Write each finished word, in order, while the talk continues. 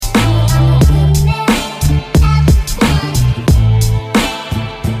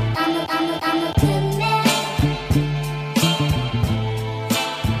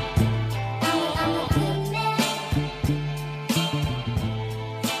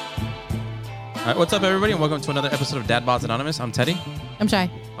All right, what's up, everybody, and welcome to another episode of Dad Bods Anonymous. I'm Teddy. I'm shy.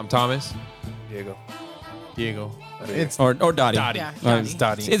 I'm Thomas. Diego. It's Or Dottie. Dottie. Yeah, It's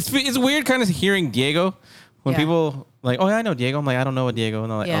Dottie. It's weird kind of hearing Diego when Yeah. people like, oh, yeah, I know Diego. I'm like, I don't know what Diego.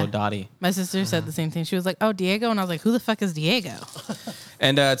 And they're like, Yeah. oh, Dottie. My sister said the same thing. She was like, "Oh, Diego," and I was like, "Who the fuck is Diego?"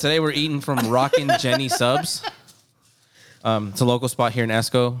 And today we're eating from Rockin' Jenny Subs. It's a local spot here in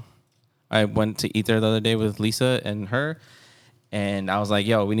Esco. I went to eat there the other day with Lisa and her. And I was like,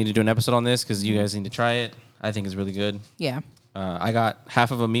 yo, we need to do an episode on this because you guys need to try it. I think it's really good. Yeah. I got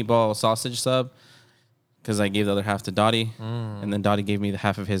half of a meatball sausage sub because I gave the other half to Dottie. And then Dottie gave me the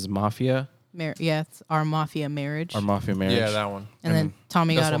half of his mafia, Yeah, it's our mafia marriage. our mafia marriage. Yeah, that one. and then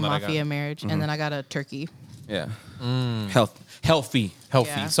Tommy That's got a one that I got. mafia marriage, and then I got a turkey. Yeah. Healthy. Healthy.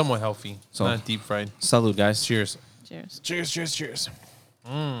 Yeah. Somewhat healthy. So- Not deep fried. Salud, guys. Cheers. Cheers. Cheers, cheers, cheers.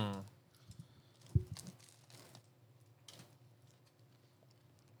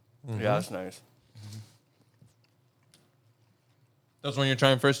 Yeah, that's nice. That's one you're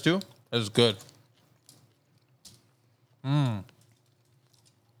trying first, too? That was good. It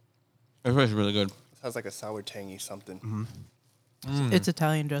was really good. It has like a sour, tangy something. It's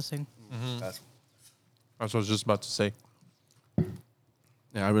Italian dressing. That's That's what I was just about to say.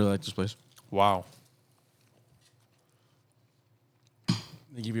 Yeah, I really like this place. Wow.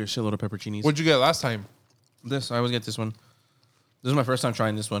 They give you a shitload of pepperoncinis. What'd you get last time? I always get this one. This is my first time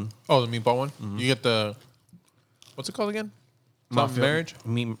trying this one. Oh, the meatball one? You get the... What's it called again? Something marriage?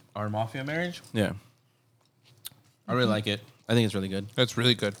 Our mafia marriage? Yeah. I really like it. I think it's really good. That's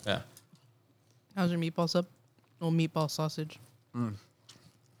really good. Yeah. How's your meatball sub? Oh, meatball sausage.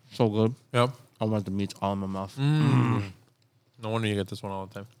 So good. Yep. I want the meat all in my mouth. No wonder you get this one all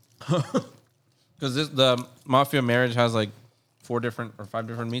the time. Because the mafia marriage has like 4 different or 5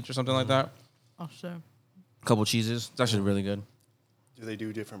 different meats or something like that. Oh, sure. A couple cheeses. It's actually really good. do they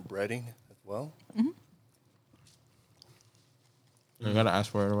do different breading as well? You gotta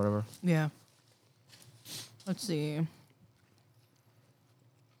ask for it or whatever. Yeah. Let's see.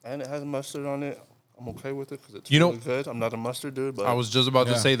 And it has mustard on it. I'm okay with it because it's You know- really good. I'm not a mustard dude, but I was just about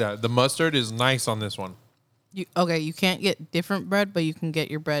Yeah. to say that. The mustard is nice on this one. You can't get different bread, but you can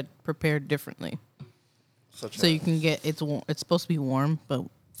get your bread prepared differently. such So you can get it's supposed to be warm, but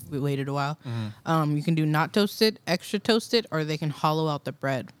we waited a while. You can do not toasted, extra toasted, or they can hollow out the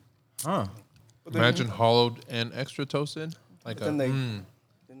bread. Oh. Imagine hollowed and extra toasted. Like But then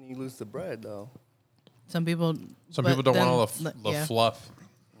then you lose the bread though. Some people people don't want all the yeah. fluff.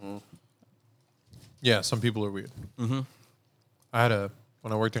 Yeah, some people are weird. I had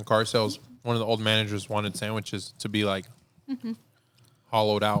when I worked in car sales, one of the old managers wanted sandwiches to be like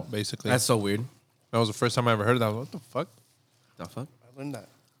hollowed out, basically. That's so weird. That was the first time I ever heard of that. I was like, what the fuck? The fuck? I learned that.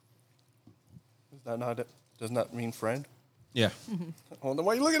 Is that not it? Doesn't that mean friend? Yeah. Hold on,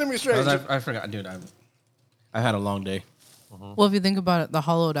 why are you looking at me straight? I forgot, dude. I had a long day. Well, if you think about it, the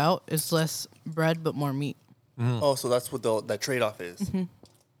hollowed out is less bread but more meat. Oh, so that's what that trade off is.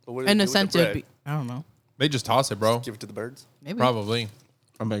 But what do they In do a with the sense, it'd bread? be I don't know, They just toss it, bro. Give it to the birds. maybe Probably.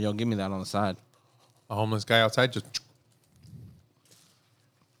 I'm like, yo, give me that on the side. A homeless guy outside just.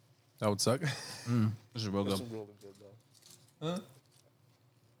 That would suck. This is real good. That's really good though.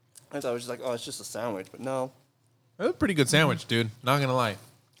 I thought it was just like, oh, it's just a sandwich, but no. That's a pretty good sandwich, dude. Not gonna lie.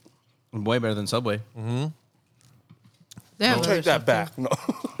 Way better than Subway. Yeah, Don't take that back. No.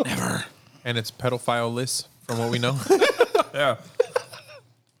 Never. And it's pedophile-less, from what we know. Yeah.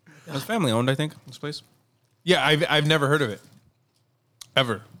 It's family owned, I think, this place. Yeah, I've never heard of it.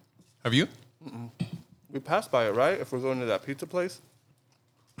 Ever. Have you? We passed by it, right? If we're going to that pizza place.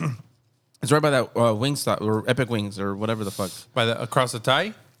 It's right by that wing stop or Epic Wings or whatever the fuck. By the across the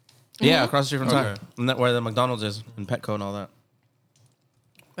tie? Yeah, across the street from Okay. Thai. And that where the McDonald's is and Petco and all that.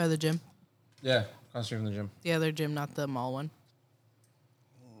 by the gym. Yeah, across the street from the gym. The other gym, not the mall one.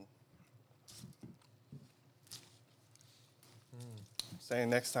 Saying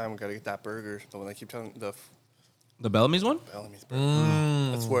next time we gotta get that burger. The one I keep telling The Bellamy's one? Bellamy's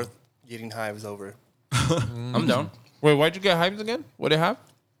burger. It's worth getting hives over. I'm down. Wait, why'd you get hypes again? What'd it have?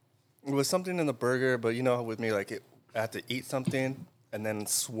 It was something in the burger, but you know how with me, like I have to eat something and then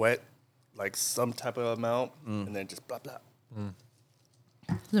sweat like some type of amount and then just blah blah.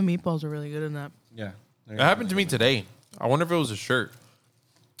 The meatballs are really good in that. Yeah. It happened to me today. I wonder if it was a shirt.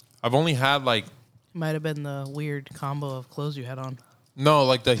 I've only had like Might have been the weird combo of clothes you had on. no,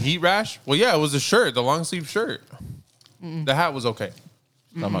 like the heat rash. Well, yeah, it was a shirt, the long sleeve shirt. The hat was okay.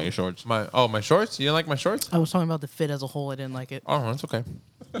 Talking about your shorts. My shorts. You didn't like my shorts? I was talking about the fit as a whole. I didn't like it. Oh, that's okay.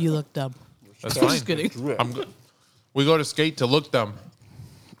 You look dumb. That's fine. Just kidding. I'm good. We go to skate to look dumb,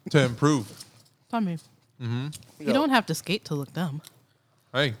 to improve. Tommy, you don't have to skate to look dumb.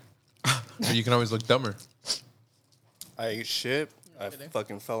 Hey, Or you can always look dumber. I ate shit. I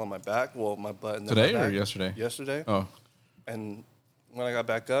fucking fell on my back. Well, my butt. And then Today my or back. yesterday? Yesterday. Oh, And when I got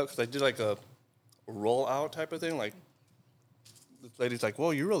back up, because I did like a roll out type of thing, like this lady's like,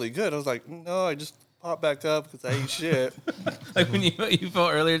 "Whoa, you're really good." I was like, "No, I just popped back up because I ate shit. like when you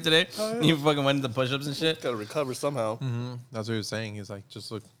felt earlier today, you fucking went into push-ups and shit. Got to recover somehow." That's what he was saying. He's like,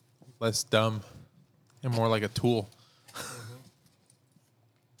 just look less dumb and more like a tool.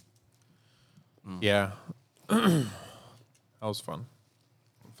 Yeah. That was fun.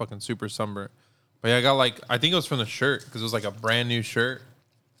 Fucking super sunburnt. But yeah, I got like, I think it was from the shirt because it was like a brand new shirt.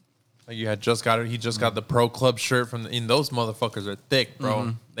 Like you had just got it. He just got the Pro Club shirt from those motherfuckers are thick,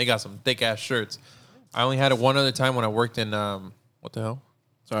 bro. They got some thick ass shirts. I only had it one other time when I worked in, what the hell?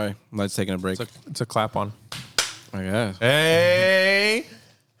 Sorry, let's taking a break. It's a clap on. I guess. Hey.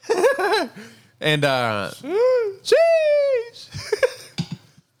 And sheesh.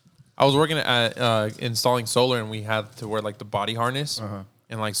 I was working at installing solar, and we had to wear like the body harness,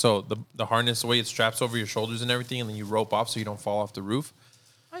 and like so the harness, the way it straps over your shoulders and everything, and then you rope off so you don't fall off the roof.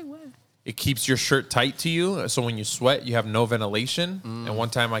 It keeps your shirt tight to you, so when you sweat, you have no ventilation. And one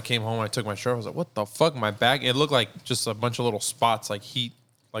time I came home, I took my shirt, I was like, "What the fuck?" My back, it looked like just a bunch of little spots, like heat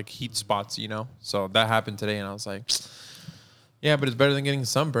spots, you know. So that happened today, and I was like, "Yeah, but it's better than getting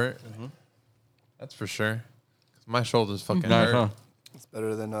sunburnt." That's for sure. 'Cause my shoulders fucking hurt. It's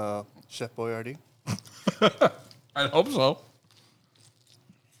better than Chef Boyardee. I hope so.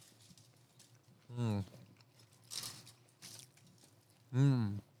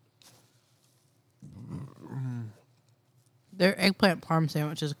 Their eggplant parm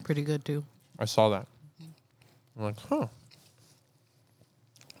sandwich is pretty good too. I saw that. I'm like, huh.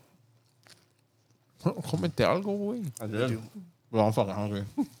 Comete algo, güey. I did. did. Well, I'm fucking hungry.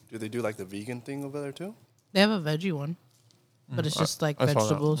 Do they do like the vegan thing over there too? They have a veggie one, but it's just like I saw that.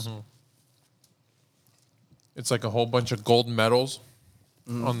 vegetables. It's like a whole bunch of gold medals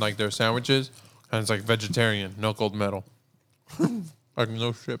on like their sandwiches, and it's like vegetarian, no gold medal. Like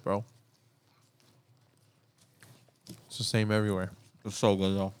no shit, bro. It's the same everywhere. It's so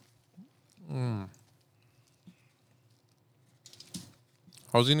good though.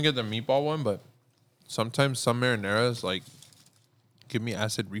 I was gonna get the meatball one, but sometimes some marinaras like give me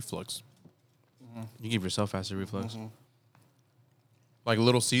acid reflux. You give yourself acid reflux. Like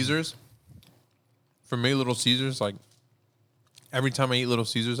Little Caesars. For me, Little Caesars, like every time I eat Little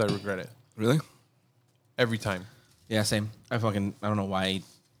Caesars, I regret it. Really? Every time. Yeah, same. I don't know why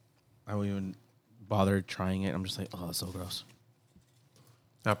I would even bother trying it. I'm just like, oh, that's so gross.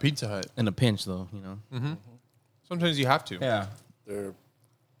 Now Pizza Hut. In a pinch, though, you know. Sometimes you have to. Yeah. Their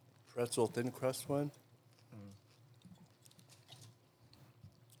pretzel thin crust one.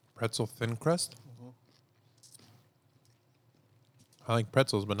 Pretzel thin crust. I like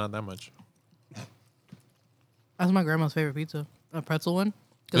pretzels, but not that much. That's my grandma's favorite pizza, a pretzel one,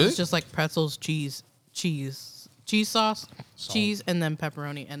 because Really? it's just like pretzels, cheese sauce, cheese, and then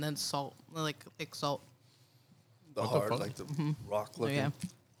pepperoni, and then salt, like thick salt. The What the hard, fuck? like the rock So looking. yeah,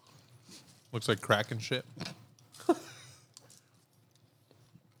 Looks like crack and shit.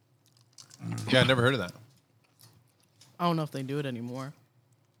 Yeah, I never heard of that. I don't know if they do it anymore.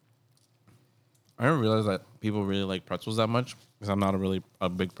 I didn't realize that people really like pretzels that much because I'm not a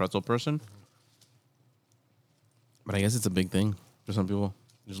big pretzel person. But I guess it's a big thing for some people.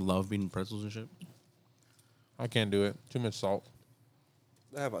 Just love eating pretzels and shit. I can't do it. Too much salt.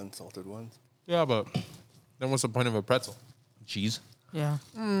 They have unsalted ones. Yeah, but then what's the point of a pretzel? Cheese. Yeah,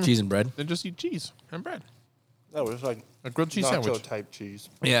 Cheese and bread. Then just eat cheese and bread. That was like A grilled cheese nacho sandwich. type cheese.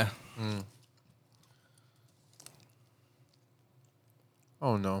 Yeah.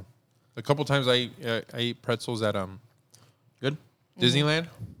 Oh no. A couple times I ate pretzels at Good. Disneyland.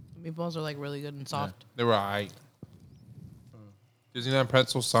 the meatballs are like really good and soft. They were alright. Disneyland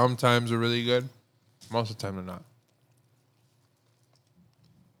pretzels sometimes are really good. Most of the time they're not.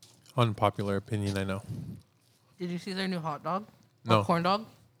 Unpopular opinion, I know. Did you see their new hot dog? No. Or corn dog.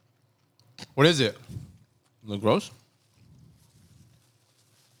 What is it? Look gross.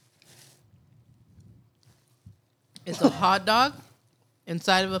 It's a hot dog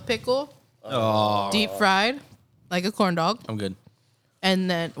inside of a pickle, deep fried, like a corn dog. I'm good. And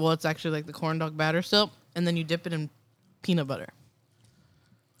then, well, it's actually like the corn dog batter still. And then you dip it in peanut butter.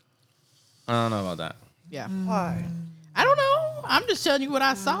 I don't know about that. Yeah. Why? I don't know. I'm just telling you what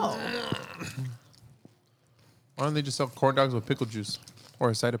I saw. Why don't they just sell corn dogs with pickle juice or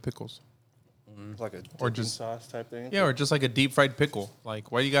a side of pickles? It's like a Or dipping just- sauce type thing. Yeah, or just like a deep fried pickle.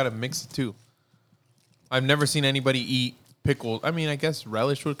 Like, why you gotta mix the two? I've never seen anybody eat pickles. I mean, I guess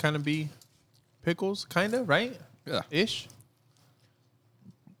relish would kind of be pickles, kind of, right? Yeah. Ish.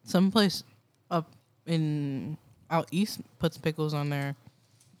 Some place up in out east puts pickles on their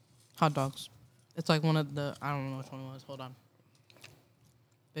hot dogs. It's like one of the, I don't know which one it was. Hold on.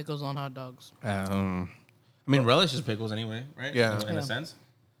 Pickles on hot dogs. I mean, relish is pickles anyway, right? Yeah. In a sense.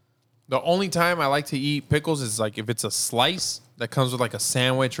 The only time I like to eat pickles is like if it's a slice that comes with like a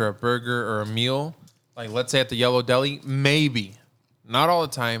sandwich or a burger or a meal. Like let's say at the Yellow Deli, maybe. Not all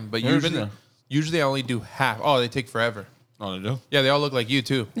the time, but Never been usually I only do half. Oh, they take forever. Oh, they do? Yeah, they all look like you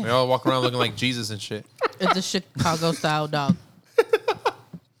too. They all walk around looking like Jesus and shit. It's a Chicago style dog.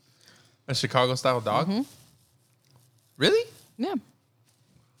 A Chicago style dog? Really? Yeah.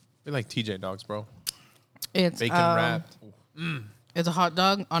 We like TJ dogs, bro. It's Bacon wrapped. It's a hot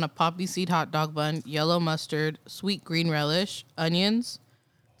dog on a poppy seed hot dog bun, yellow mustard, sweet green relish, onions,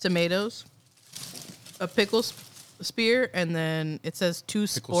 tomatoes, a pickle spear, and then it says Pickle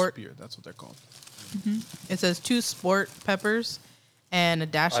sport. spear, that's what they're called. It says 2 sport peppers and a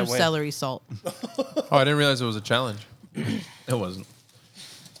dash I of win. celery salt. Oh, I didn't realize it was a challenge. It wasn't.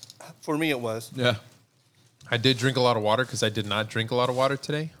 For me, it was. Yeah. I did drink a lot of water because I did not drink a lot of water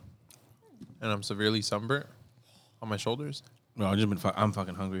today. And I'm severely sunburnt on my shoulders. No, I'm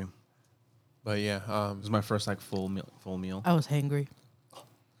fucking hungry. But yeah, This is my first like full meal. I was hangry.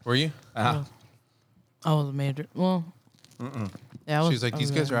 were you? Ah. I was major. Well, yeah, I was. She's like, I these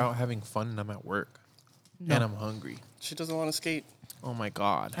was guys are hungry. out having fun and I'm at work. No. And I'm hungry. She doesn't want to skate. Oh my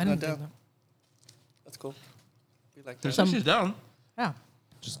God. I didn't do down. that. That's cool. Be like that. Some- She's down. Yeah.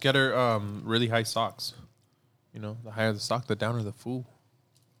 Just get her really high socks. You know, the higher the sock, the downer the fool.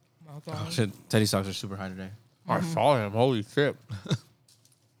 Oh, shit. Teddy socks are super high today. I saw him. Holy shit.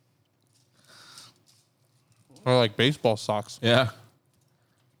 Or like baseball socks. Yeah.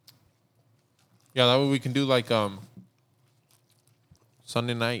 Yeah, that way we can do like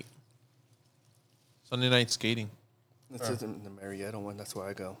Sunday night skating. This isn't the Marietta one. That's where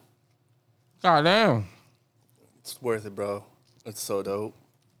I go. God damn. It's worth it, bro. It's so dope.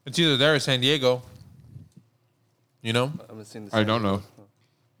 It's either there or San Diego. You know? I haven't seen the I don't know.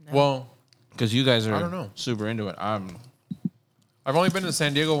 Well, Because you guys are I don't know. super into it. I've only been to the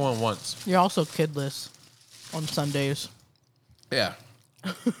San Diego one once. You're also kidless on Sundays. Yeah.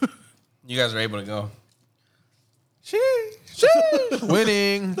 You guys are able to go.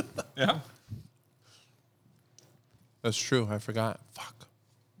 Winning. Yeah. That's true. I forgot. Fuck.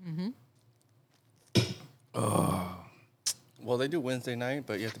 Well, they do Wednesday night,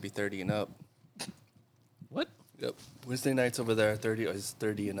 but you have to be 30 and up. What? Yep. Wednesday nights over there, 30 is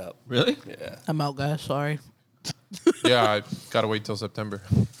 30 and up. Really? Yeah. I'm out, guys. Sorry. Yeah, I gotta wait till September.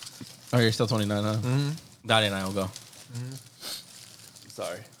 Oh, you're still 29, huh? Mm-hmm. Dottie and I will go.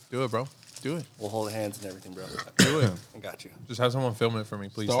 Sorry. Do it, bro. Do it. We'll hold hands and everything, bro. Do it. I got you. Just have someone film it for me,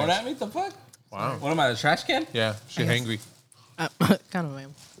 please. Throw it Thanks. at me? The fuck? Wow. What am I, a trash can? Yeah, she hangry. Kind of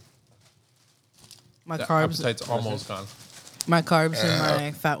am. My The carbs, appetite's almost gone. my carbs and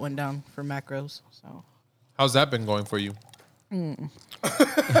my fat went down for macros. So How's that been going for you? I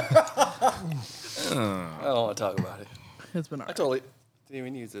don't want to talk about it. it's been I alright. totally didn't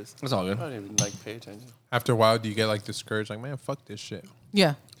even use this. It's all I good. don't even like pay attention. After a while, do you get like discouraged? Like, man, fuck this shit.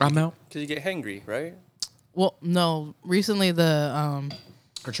 Yeah. I'm out. Because you get hangry, right? Well, no. Recently, the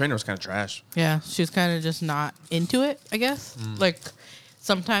Her trainer was kind of trash. yeah, she's kind of just not into it. I guess. Like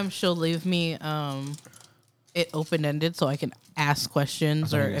sometimes she'll leave me it open ended so I can ask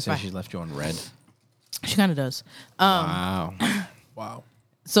questions, or if she left you on red. she kind of does. Wow. Wow.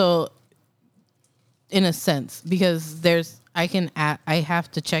 So, in a sense, because I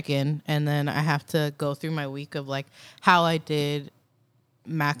have to check in, and then I have to go through my week of like how I did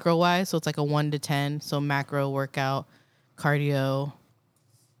macro wise. So it's like a 1 to 10. So macro, workout, cardio,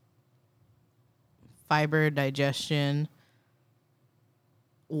 fiber, digestion,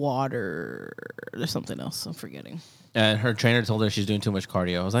 water. There's something else I'm forgetting. And her trainer told her she's doing too much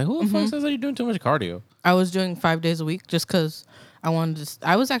cardio. I was like, who the fuck says that you're doing too much cardio? I was doing 5 days a week just because I wanted to.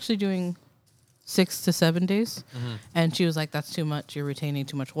 I was actually doing 6 to 7 days, and she was like, "That's too much. You're retaining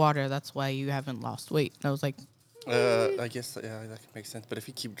too much water. That's why you haven't lost weight." And I was like, I guess that could make sense. But if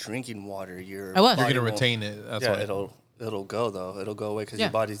you keep drinking water, I was. You're body gonna won't- retain it. That's yeah, why. it'll go though. It'll go away because Yeah.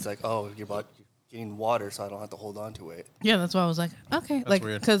 your body's like, oh, your body getting water, so I don't have to hold on to it. "Yeah." That's why I was like, "Okay." Like,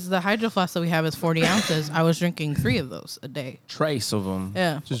 weird. because the Hydro Flask that we have is 40 ounces. I was drinking 3 of those a day. Trace of them.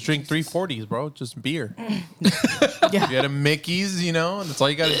 Yeah, Just drink 340s, bro. Just beer. yeah, You had a Mickey's, you know. That's all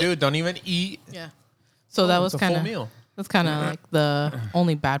you gotta do. Don't even eat. yeah. So that was It's a full kind of meal. that's kind of like the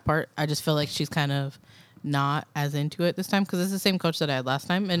only bad part. I just feel like she's kind of not as into it this time because it's the same coach that I had last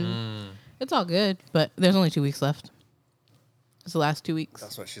time, and it's all good. But there's only 2 weeks left. It's the last 2 weeks.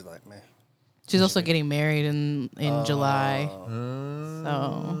 That's what she's like, man. She's also getting married in July.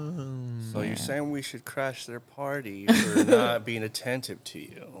 So you're saying we should crash their party for not being attentive to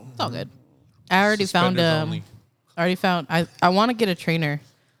you? It's all good. I already found Suspenders only. I want to get a trainer,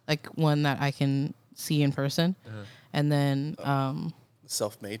 like one that I can see in person, and then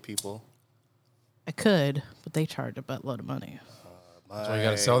Self-made people. I could, but they charge a buttload of money. So you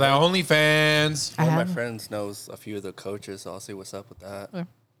gotta sell that OnlyFans. One of my have- friends knows a few of the coaches, so I'll see what's up with that.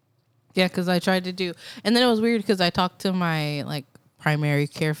 Yeah, because I tried to do, and then it was weird because I talked to my like primary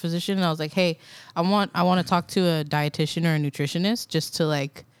care physician, and I was like, "Hey, I want to talk to a dietitian or a nutritionist just to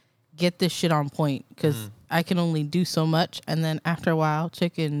like get this shit on point because I can only do so much, and then after a while,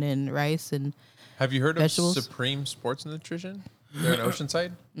 chicken and rice and Have you heard vegetables? of Supreme Sports Nutrition? They're in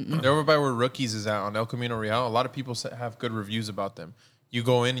Oceanside. They're over by where Rookies is at on El Camino Real. A lot of people have good reviews about them. You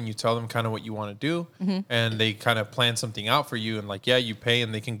go in and you tell them kind of what you want to do, and they kind of plan something out for you. And like, yeah, you pay,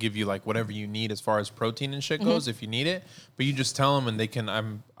 and they can give you like whatever you need as far as protein and shit goes if you need it. But you just tell them, and they can.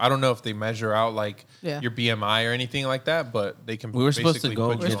 I don't know if they measure out like your BMI or anything like that, but they can. We were supposed to basically go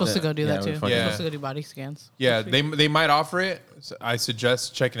put we're you supposed to on. go do that Yeah, too. we're We're fucking- supposed to go do body scans. Yeah, they might offer it. So I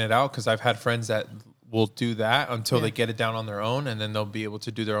suggest checking it out because I've had friends that will do that until they get it down on their own, and then they'll be able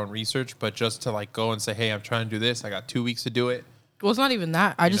to do their own research. But just to like go and say, hey, I'm trying to do this. I got 2 weeks to do it. Well, it's not even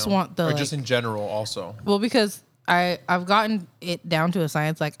that. I just know? want the or like, just in general also. well because I've gotten it down to a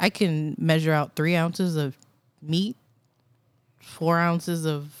science. Like I can measure out 3 ounces of meat, 4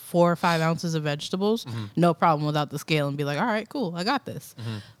 or 5 ounces of vegetables, no problem without the scale, and be like, all right, cool, I got this.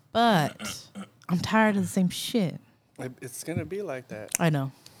 But I'm tired of the same shit. It's gonna be like that. I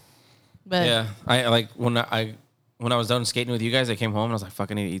know. But Yeah, I like when I was done skating with you guys, I came home and I was like,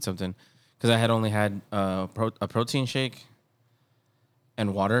 "Fuck, I need to eat something," because I had only had a protein shake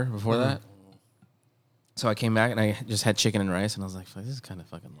and water before that. So I came back and I just had chicken and rice, and I was like, "Fuck, this is kind of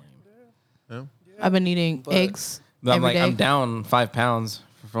fucking lame." I've been eating eggs But I'm every like, day. I'm down 5 pounds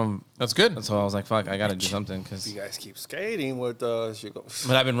from. That's good. So I was like, "Fuck, I gotta do something." If you Because, guys keep skating with us, you go.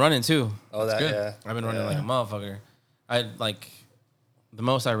 but I've been running too. Oh, that good. yeah. I've been running like a motherfucker. I like the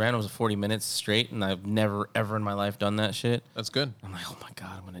most I ran was 40 minutes straight, and I've never ever in my life done that shit. That's good. I'm like, oh my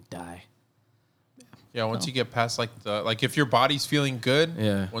god, I'm gonna die. Yeah, once you get past like if your body's feeling good,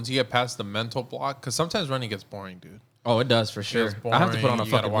 Yeah. Once you get past the mental block, because sometimes running gets boring, dude. Oh, it does for sure. It gets I have to put on boring, a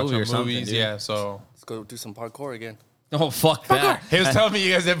you gotta fucking watch movie or something. movies, Dude. yeah. So Let's go do some parkour again. Oh fuck that. he was telling me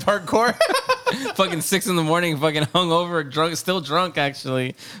you guys did parkour. Fucking 6 a.m, fucking hungover, drunk, still drunk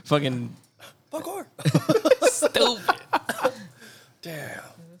actually. Fucking Parkour. stupid. Damn.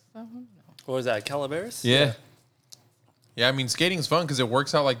 What was that? Calaveras? Yeah. Yeah, I mean skating's fun because it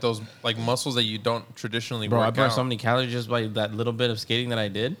works out like those like muscles that you don't traditionally Bro, work I burned out. so many calories just by that little bit of skating that I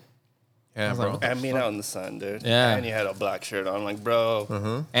did. Yeah, was bro. like, And being out in the sun, dude. Yeah. And you had a black shirt on. Like,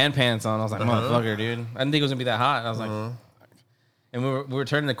 bro. And pants on. I was like, motherfucker, dude. I didn't think it was gonna be that hot. I was like, and we were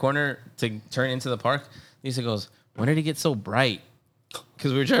turning the corner to turn into the park. Lisa goes, when did it get so bright?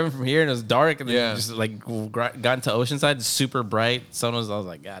 Because we were driving from here and it was dark, and then Yeah. just like got into Oceanside, super bright. Sun was. I was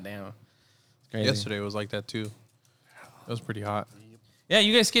like, god damn. It's crazy. Yesterday was like that too. It was pretty hot. Yeah,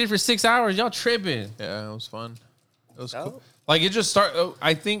 you guys skated for 6 hours. Y'all tripping. Yeah, it was fun. It was Oh. cool. Like it just started.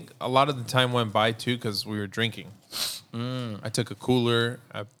 I think a lot of the time went by too because we were drinking. I took a cooler,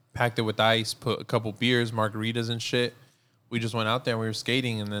 I packed it with ice, put a couple beers, margaritas and shit. We just went out there and we were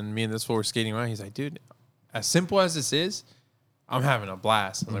skating, and then me and this fool were skating around. He's like, dude, as simple as this is, I'm having a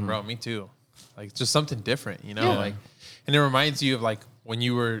blast. I was like, bro, me too. Like it's just something different, you know? Yeah. Like, and it reminds you of like when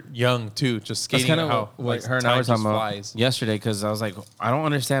you were young too, just That's skating. kind of How what like, her and I time were talking just about flies. yesterday, because I was like, I don't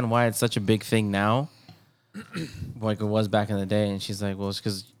understand why it's such a big thing now, like it was back in the day. And she's like, well, it's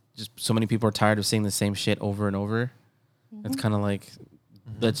because just so many people are tired of seeing the same shit over and over. It's kind of like,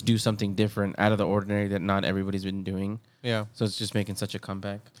 let's do something different, out of the ordinary that not everybody's been doing. Yeah. So it's just making such a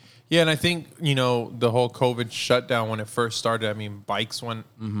comeback. Yeah, and I think, you know, the whole COVID shutdown when it first started, I mean, bikes went,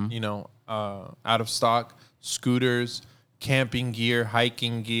 you know, out of stock, scooters, camping gear,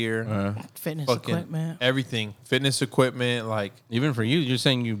 hiking gear, fitness fucking equipment. everything, fitness equipment, like Even for you, you're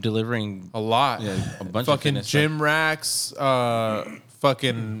saying you're delivering. a lot. Yeah, a bunch of fucking fitness gym racks,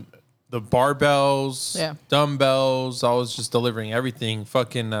 fucking the barbells, Yeah. dumbbells. I was just delivering everything.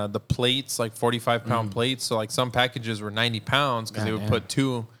 Fucking the plates, like 45-pound plates. So like some packages were 90 pounds because they would Goddamn. put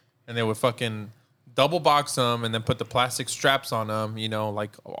two, and they would fucking double box them and then put the plastic straps on them. You know,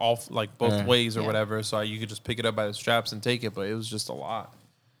 like all like both Yeah. ways or Yeah. whatever. So you could just pick it up by the straps and take it. But it was just a lot.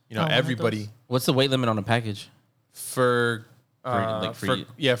 You know, Oh, one of everybody those. What's the weight limit on a package? for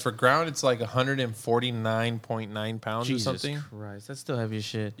For ground, it's like 149.9 pounds Jesus or something. Christ, that's still heavy as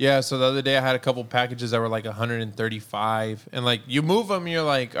shit. Yeah, so the other day I had a couple packages that were like 135, and like you move them, you're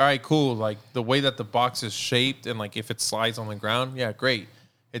like, all right, cool. Like the way that the box is shaped, and like if it slides on the ground, yeah, great.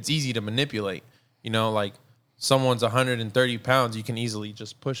 It's easy to manipulate. You know, like someone's 130 pounds, you can easily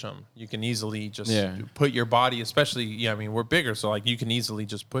just push them. You can easily just put your body, especially, yeah, I mean, we're bigger, so like you can easily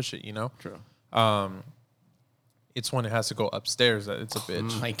just push it, you know? True. It's when it has to go upstairs that it's a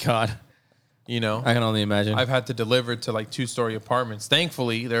bitch. Oh my God. You know? I can only imagine. I've had to deliver to like 2-story apartments.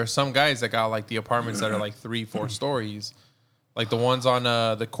 Thankfully, there are some guys that got like the apartments that are like 3-4 stories. Like the ones on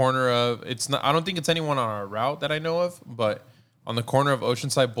the corner of, it's not, I don't think it's anyone on our route that I know of, but on the corner of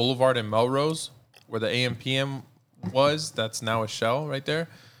Oceanside Boulevard and Melrose, where the AMPM was, that's now a Shell right there.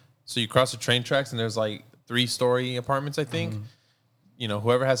 So you cross the train tracks and there's like 3-story apartments, I think. You know,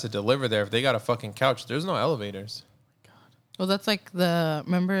 whoever has to deliver there, if they got a fucking couch, there's no elevators. Well, that's like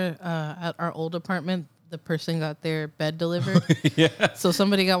remember at our old apartment, the person got their bed delivered. Yeah. So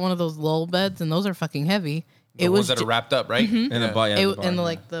somebody got one of those lull beds, and those are fucking heavy. The ones that are wrapped up, right? And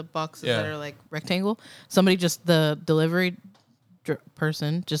the the boxes Yeah. that are like rectangle. Somebody the delivery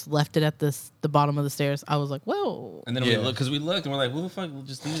person just left it at the bottom of the stairs. I was like, whoa. And then we looked and we're like, "Who the fuck? We'll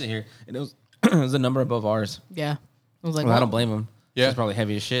just leave it here." And it was it was a number above ours. Yeah. I was like, Well, I don't blame him. Yeah. It's probably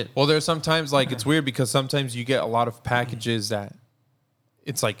heavy as shit. Well, there's sometimes like it's weird because sometimes you get a lot of packages that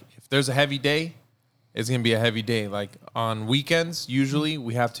it's like if there's a heavy day, it's gonna be a heavy day. Like on weekends, usually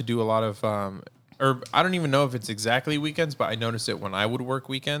we have to do a lot of or I don't even know if it's exactly weekends, but I noticed it when I would work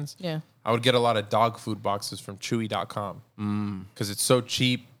weekends. Yeah. I would get a lot of dog food boxes from Chewy.com because it's so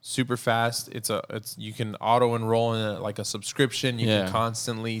cheap, super fast. It's you can auto enroll in like a subscription. You can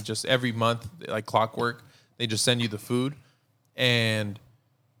constantly just every month like clockwork. They just send you the food. And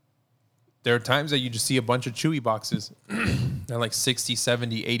there are times that you just see a bunch of Chewy boxes. They're like 60,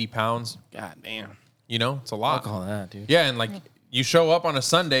 70, 80 pounds. God damn. You know, it's a lot. Fuck all that, dude. Yeah, and like you show up on a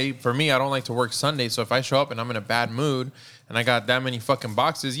Sunday. For me, I don't like to work Sunday. So if I show up and I'm in a bad mood and I got that many fucking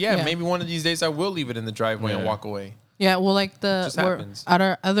boxes, maybe one of these days I will leave it in the driveway and walk away. Yeah, well, like Just happens. at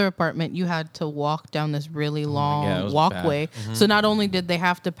our other apartment, you had to walk down this really long it was walkway. So not only did they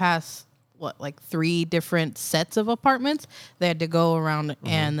have to pass like 3 different sets of apartments, they had to go around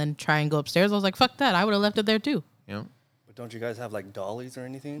and then try and go upstairs. I was like, fuck that. I would have left it there too. Yeah. But don't you guys have like dollies or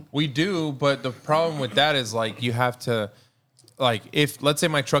anything? We do, but the problem with that is like you have to, like if let's say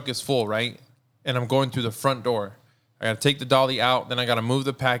my truck is full, right, and I'm going through the front door, I gotta take the dolly out, then I gotta move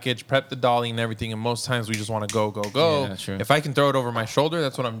the package, prep the dolly and everything, and most times we just want to go. Yeah, that's true. If I can throw it over my shoulder,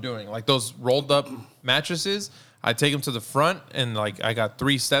 that's what I'm doing. Like those rolled up mattresses, I take them to the front, and like I got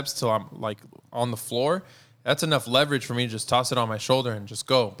 3 steps till I'm like on the floor. That's enough leverage for me to just toss it on my shoulder and just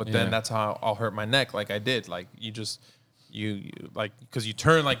go. But then that's how I'll hurt my neck, like I did. Like you like because you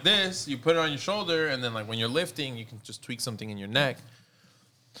turn like this, you put it on your shoulder, and then like when you're lifting, you can just tweak something in your neck.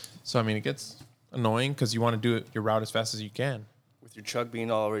 So I mean, it gets annoying because you want to do it your route as fast as you can. With your truck being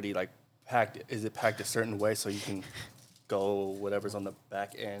already like packed, is it packed a certain way so you can go whatever's on the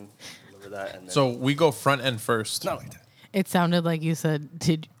back end, deliver that, and then So we go front end first. not like that. It sounded like you said,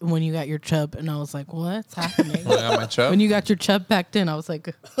 when you got your chub, and I was like, what's happening? When I got my chub, When you got your chub packed in, I was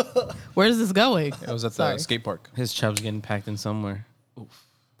like, where's this going? it was at Sorry. the skate park His chub's getting packed in somewhere.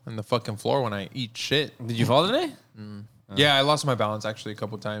 on the fucking floor when I eat shit. Did you fall today? Yeah, I lost my balance actually a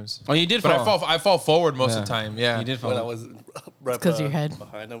couple times. Oh, you did But fall. I fall forward most of Yeah. the time. Yeah, You did When I fall. was right 'cause your head.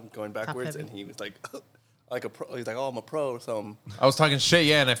 behind him going backwards, heavy. and he was like, like a pro. He's like, oh, I'm a pro or something. I was talking shit.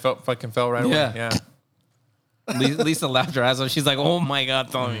 Yeah, and I fucking fell right Yeah. away. Yeah. Lisa laughed her ass off. She's like, "Oh my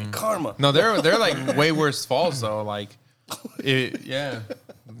God, Tommy." Karma. No, they're like way worse falls though. Like,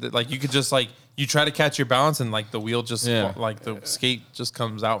 like you could just like you try to catch your balance and like the wheel just like the skate just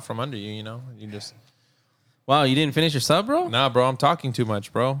comes out from under you. You know, you just Wow, you didn't finish your sub, bro? nah, bro. I'm talking too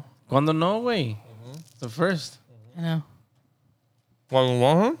much, bro. Cuando no, way. The first. I know.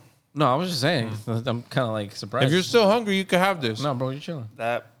 No, I was just saying. I'm kind of like surprised. If you're still hungry, you could have this. no, bro, you're chilling.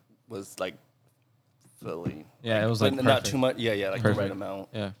 That was like filling. Yeah, it was But like not perfect. too much. Yeah, like the Perfect. right amount.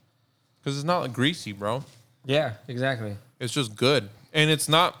 Yeah. Because it's not like greasy, bro. Yeah, exactly. It's just good, and it's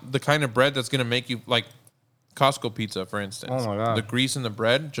not the kind of bread that's gonna make you like Costco pizza, for instance. Oh, my God. The grease in the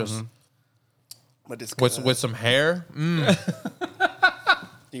bread just But it's with some hair. you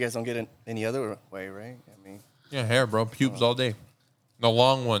guys don't get it any other way, right? I mean, Yeah, hair, bro. Pubes all day. The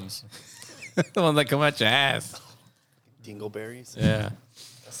long ones. The ones that come out your ass. dingleberries. Yeah.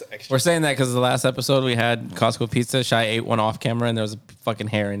 That's the extra. We're saying that because the last episode we had Costco pizza. Shy ate one off camera and there was a fucking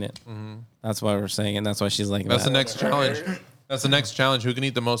hair in it. That's why we're saying it. That's why she's like That's that. the next challenge. That's the next challenge. Who can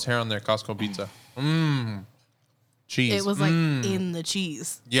eat the most hair on their Costco pizza? cheese. It was like in the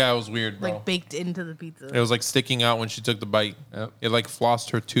cheese, Yeah, it was weird, bro. like baked into the pizza. It was like sticking out when she took the bite. Yep. It like flossed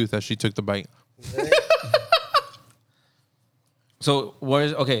her tooth as she took the bite. So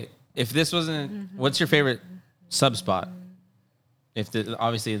okay? If this wasn't, what's your favorite sub spot?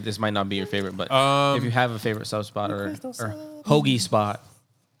 Obviously this might not be your favorite, but if you have a favorite sub spot or hoagie spot,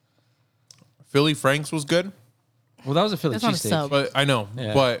 Philly Frank's was good, well, that was a Philly That's not a cheesesteak. sub. but I know.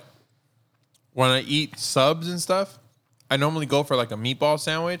 Yeah. But when I eat subs and stuff, I normally go for like a meatball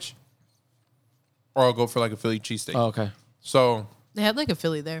sandwich, or I'll go for like a Philly cheesesteak. Oh, okay. So They had like a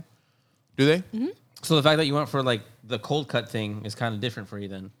Philly there. do they? So the fact that you went for like the cold cut thing is kind of different for you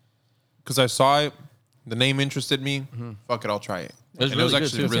then. Because I saw it, the name interested me. Fuck it, I'll try it. It was And it was really good,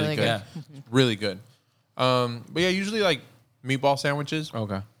 actually too. really Really good. Yeah. Really good. But yeah, usually like meatball sandwiches.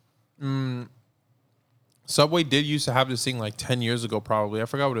 Okay. Subway did used to have this thing like 10 years ago, probably. I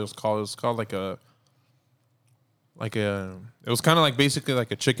forgot what it was called. It was called it was kind of like basically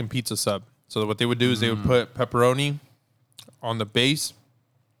like a chicken pizza sub. So what they would do is they would put pepperoni on the base.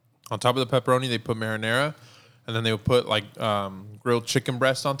 On top of the pepperoni, they put marinara. And then they would put like grilled chicken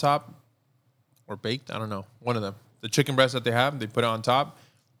breast on top. Or baked, I don't know. One of them. The chicken breast that they have, they put it on top.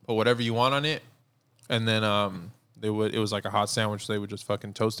 Put whatever you want on it. And then it was like a hot sandwich. So they would just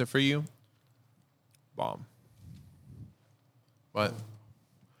fucking toast it for you. Bomb. But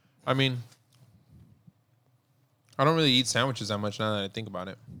I mean, I don't really eat sandwiches that much now that I think about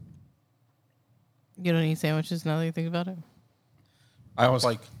it. You don't eat sandwiches now that you think about it? I was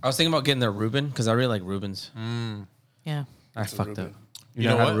thinking about getting their Reuben because I really like Reubens. Yeah. I fucked up. Reuben? You You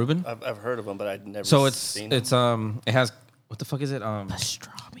know know how to what? Reuben? I've heard of them, but I'd never. So seen it has what the fuck is it?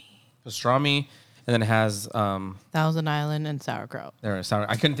 Pastrami. Pastrami, and then it has Thousand Island and sauerkraut.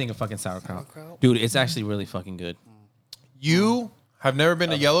 I couldn't think of fucking sauerkraut. Sauerkraut? Dude, it's actually really fucking good. You have never been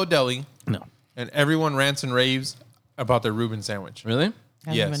to Yellow Deli, No. and everyone rants and raves about their Reuben sandwich. Really?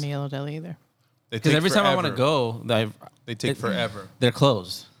 I haven't Yes. been to Yellow Deli either. They Because take every time I want to forever. go, They take forever. they're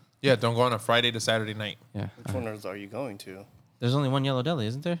closed. Yeah, don't go on a Friday to Saturday night. Yeah. Which one are you going to? There's only one Yellow Deli,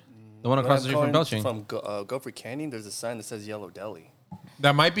 isn't there? The one across the street from Belching. From Gopher Canyon, there's a sign that says Yellow Deli.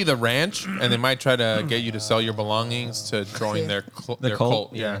 That might be the ranch, and they might try to get you to sell your belongings to join their their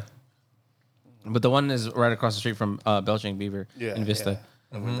cult. Yeah. But the one is right across the street from Belching Beaver in Vista.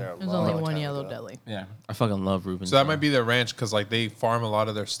 Yeah. I went there a There's long only one time Yellow ago. Deli. Yeah. I fucking love Reuben. So that might be their ranch because like they farm a lot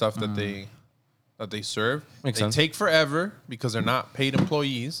of their stuff that they serve. Makes they sense. take forever because they're not paid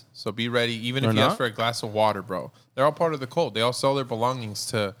employees. So be ready, even if They're you ask not? for a glass of water, bro. They're all part of the cult. They all sell their belongings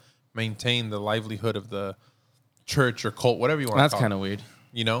to maintain the livelihood of the church or cult, whatever you want. That's to call kind it. of weird.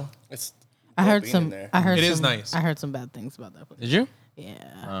 You know. It's I heard being in some. there. I heard It some, is nice. I heard some bad things about that place. Did you? Yeah.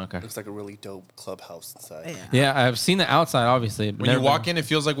 Oh, okay. Looks like a really dope clubhouse inside. Yeah. Yeah, I've seen the outside, obviously. When you walk in, it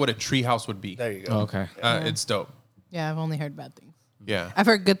feels like what a tree house would be. There you go. Oh, okay. It's dope. Yeah, I've only heard bad things. Yeah. I've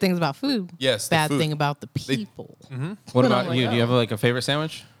heard good things about food. Yes, the Bad food. thing about the people. What But about I'm you? like, Do you have like a favorite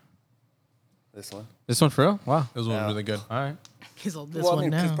sandwich? This one. This one for real? Wow. This was Yeah. really good. All right. He's all this Well, I one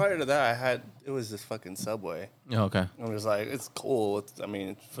mean, because now. prior to that, it was this fucking Subway. Oh, okay. I was like, it's cool. I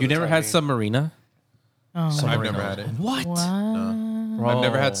mean, for You the never time had being. Submarina? Oh, I've never had it. What? what? I've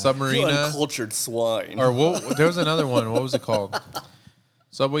never had You Submarina. uncultured swine. Or what? There was another one. What was it called?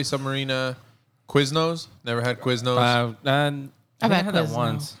 Subway Submarina, Quiznos. Never had Quiznos. I've had had that Quiznos.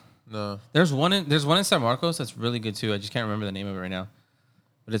 once. No. There's one in San Marcos that's really good too. I just can't remember the name of it right now.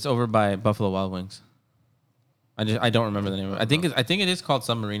 But it's over by Buffalo Wild Wings. I don't remember the name of it. I think it is called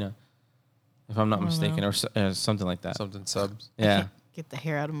Submarina, if I'm not mistaken, or something like that. Something subs. Yeah, Get the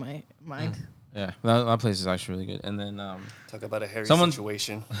hair out of my mind. yeah. That place is actually really good. And then Talk about a hairy Someone-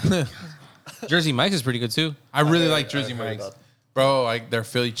 situation. Jersey Mike's is pretty good too. I really heard- like Jersey I've heard Mike's. about- Bro, like their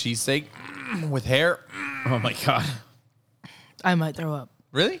Philly cheesesteak with hair. Oh my god. I might throw up.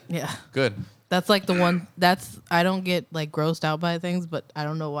 Really? Yeah. Good. That's like the one. I don't get like grossed out by things, but I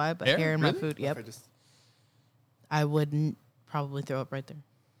don't know why. But Hair? hair in my Really? food. I Yep. just- I wouldn't probably throw up right there.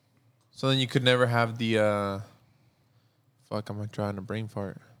 So then you could never have the fuck, I'm like trying to brain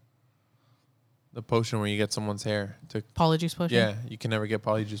fart. The potion where you get someone's hair to Polyjuice potion. yeah, you can never get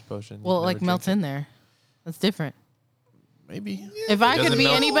polyjuice potion. You Well, it can like never melts drink in there. That's different. it. Maybe. If I could doesn't be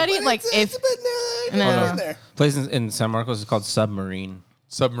melt. anybody, like if no, there. Place in San Marcos is called Submarine.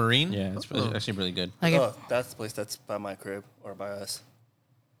 Submarine? Yeah, it's actually really good. like Oh, that's the place that's by my crib or by us.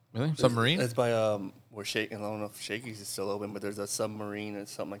 Really? Submarine? It's by where Shake. I don't know if Shakey's is still open, but there's a submarine and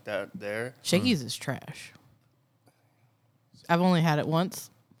something like that there. Shakey's is trash. I've only had it once.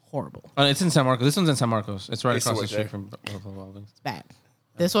 Horrible. It's in San Marcos. This one's in San Marcos. It's right Used to across the work street there. from Buffalo Wild Wings. It's bad.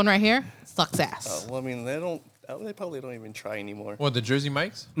 This one right here sucks ass. Well, I mean, they don't. They probably don't even try anymore. What, the Jersey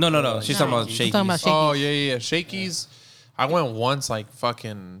Mikes? No. She's talking about She's Shakey's. talking about Shakey's. Oh, yeah. Shakey's. I went once, like,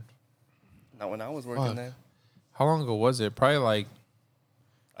 fucking... Not when I was working Fuck. there. How long ago was it? Probably, like,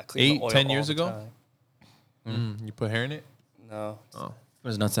 I cleaned the 8, oil 10 all years the ago? time. you put hair in it? No, Oh.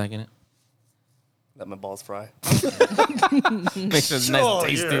 There's nutsack in it. let my balls fry. Makes it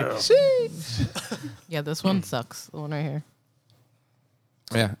nice and tasty. Yeah, this one sucks. The one right here.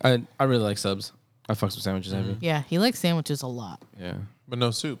 Yeah, I really like subs. I fuck some sandwiches heavy. Yeah, he likes sandwiches a lot. Yeah. But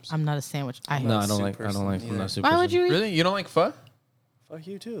no soups. I'm not a sandwich. I hate No, it. I don't soup like. I person don't like. either. I'm not super. Why would you eat? Really? You don't like pho? Fuck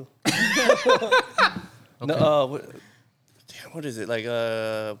you too. Okay. No, what is it like?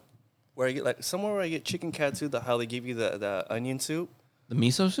 Where I get like somewhere where I get chicken katsu, how they give you the onion soup. the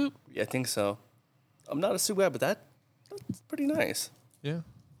miso soup? Yeah, I think so. I'm not a soup guy, but that's pretty nice. Yeah.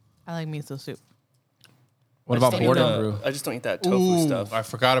 I like miso soup. What I about just don't eat boredom the- brew? I just don't eat that tofu stuff. I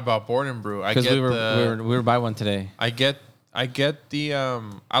forgot about Board and Brew. I Because get we were by one today. I get the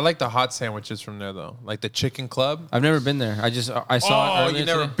I like the hot sandwiches from there though. Like the Chicken Club. I've never been there. I saw it. Oh, earlier you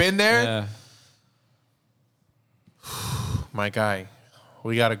never today. been there? Yeah. My guy.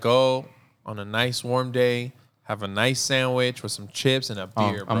 We gotta go on a nice warm day, have a nice sandwich with some chips and a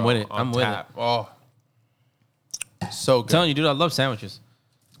Oh, beer. I'm bro, with it. on I'm with tap. Oh. So I'm good. telling you, dude, I love sandwiches.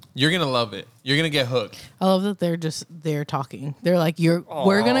 You're gonna love it. You're gonna get hooked. I love that they're talking. They're like, we're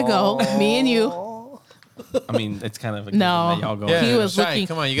gonna go, me and you. I mean, it's kind of a given No, that y'all go. Yeah. he was Shy, looking.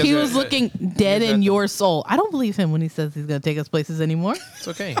 come on, you guys he are- was looking dead guys are in at your soul. I don't believe him when he says he's gonna take us places anymore. It's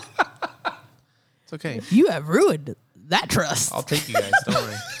okay. It's okay. You have ruined that trust. I'll take you guys. Don't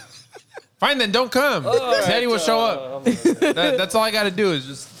worry. Fine then, don't come. Teddy will show up. That's all I got to do is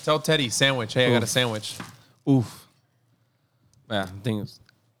just tell Teddy sandwich. Hey, I got a sandwich. Oof. Yeah, things.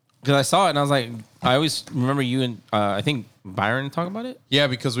 Because I saw it and I was like, I always remember you and I think Byron talk about it. Yeah,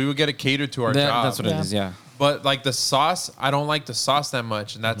 because we would get it catered to our job. That's what it is. Yeah. But like the sauce, I don't like the sauce that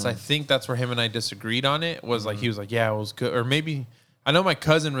much, and that's I think that's where him and I disagreed on it. Was like he was like, yeah, it was good, or maybe I know my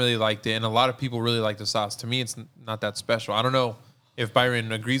cousin really liked it, and a lot of people really like the sauce. To me, it's not that special. I don't know if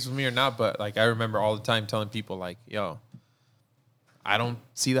Byron agrees with me or not, but like I remember all the time telling people like, yo, I don't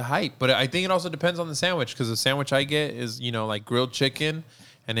see the hype. But I think it also depends on the sandwich, because the sandwich I get is, you know, like grilled chicken,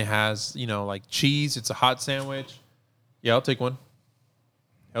 and it has, you know, like cheese. It's a hot sandwich. Yeah, I'll take one.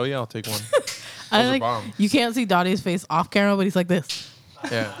 Hell yeah, I'll take one. I Those are like. bomb. You can't see Dottie's face off camera, but he's like this.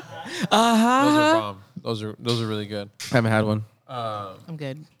 Yeah. Those are bomb. Those are really good. I haven't had one. I'm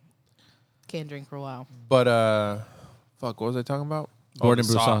good. Can't drink for a while. But fuck, what was I talking about? Board the and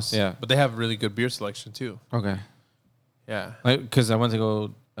brew sauce, yeah. But they have really good beer selection too. Okay. Yeah. Because I went to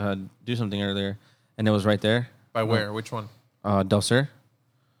go do something earlier and it was right there. By where? Which one? Del Sur.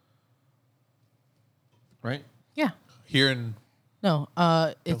 Right? Yeah. Here in. No.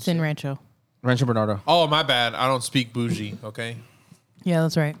 It's in Rancho. Rancho Bernardo. Oh, my bad. I don't speak bougie. Okay. Yeah,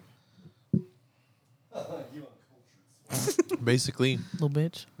 that's right. Basically. Little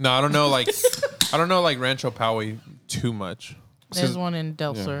bitch. No, I don't know. Like, I don't know like Rancho Poway too much. There's one in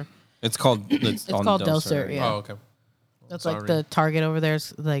Del Sur. It's called. It's It's called Del Sur. Yeah. Oh, okay. That's sorry. like the Target over there.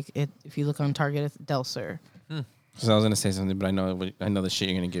 Is like it. If you look on Target, it's Del Sur. Because I was gonna say something, but I know the shit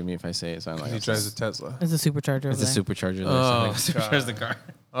you're gonna give me if I say it. So I'm like, He drives a Tesla. It's a supercharger. it's over a supercharger. There, Oh, so like, supercharge the car.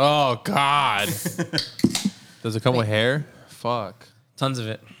 Oh God. Does it come with hair? Fuck. Tons of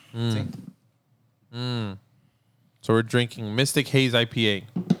it. See? So we're drinking Mystic Haze IPA.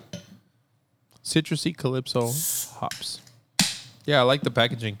 Citrusy Calypso hops. Yeah, I like the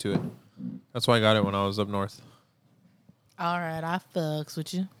packaging to it. That's why I got it when I was up north. there. All right, I fucks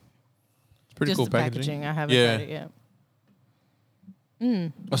with you. It's pretty Just cool the packaging. I haven't Yeah. tried it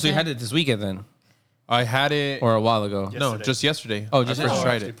yet. Oh, so you had it this weekend then, I had it. or a while ago? Yeah. no, Yesterday. just yesterday. Oh, I just first yesterday.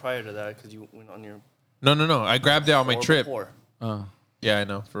 tried Actually, it. prior to that, because you went on your No. I grabbed it on my or trip. before. Oh. Yeah, I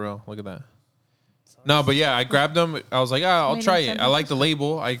know. For real. Look at that. No, but yeah, I grabbed them. I was like, I'll Made try them it. I like the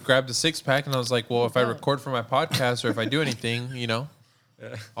label. I grabbed a 6-pack and I was like, well, if I record for my podcast or if I do anything, you know,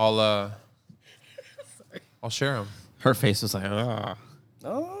 I'll share them. Her face was like, ah.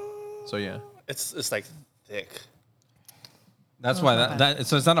 Oh, So yeah. it's like thick. That's Oh, why not that.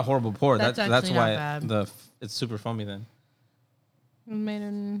 So it's not a horrible pour. That's That's actually not why bad. it's super foamy then. Made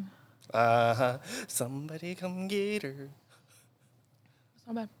in. Somebody come get her. It's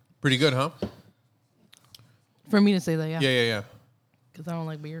not bad Pretty good, huh? for me to say that. Yeah. Yeah. Because I don't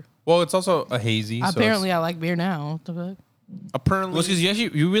like beer. Well, it's also a hazy. so Apparently, I like beer now. What the fuck? apparently. Well, because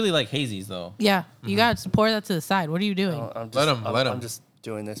you really like hazies though. Yeah, you got to pour that to the side. What are you doing? I'm just, Let 'em, let 'em. I'm just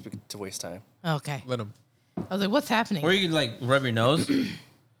doing this to waste time. Okay. Let them. I was like, what's happening? Or you can like rub your nose.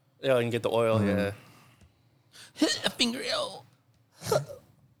 Yeah, I can get the oil. Yeah. A fingernail.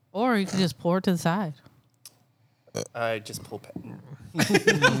 Or you can just pour it to the side. I just pull. He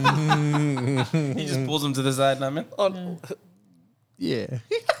just pulls him to the side, not man. Oh, Yeah.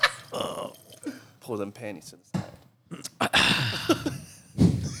 pull them panties to the side.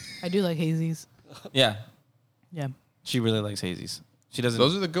 I do like hazies. Yeah, Yeah. she really likes hazies. She doesn't.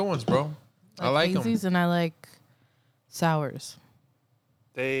 Those are the good ones, bro. I like them. hazies and I like sours.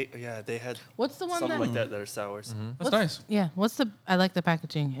 They had What's the one something that? like that are sours. That's nice. Yeah. What's the? I like the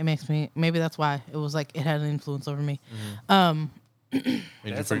packaging. It makes me. Maybe that's why it was like it had an influence over me. Made They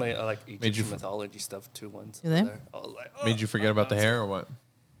you, had some for- like made Egyptian you- mythology stuff too. Once. Do they? There. I was like, oh. made you forget about the hair or what?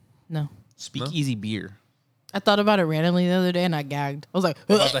 No. Speakeasy beer. I thought about it randomly the other day and I gagged. I was like,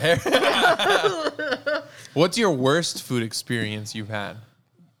 About the hair? What's your worst food experience you've had?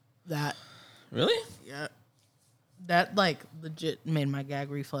 that. Really? Yeah. That like legit made my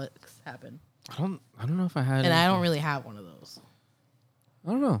gag reflex happen. I don't know if I had. And I anything. don't really have one of those.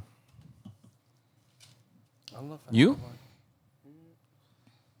 I don't know. I don't know if I You?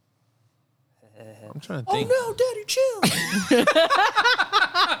 I'm trying to think. no, Daddy, chill.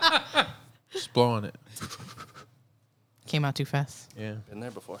 Just blow on it. Came out too fast. Yeah. Been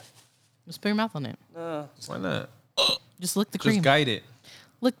there before. Just put your mouth on it. Why not? Just lick the cream. Just guide it.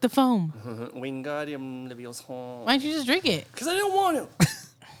 Lick the foam. Wingardium Leviosa. Why don't you just drink it? Because I didn't want to.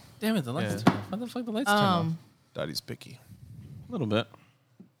 Damn it! The lights. Yeah. Turned off. Why the fuck the lights turned off? Daddy's picky. A little bit.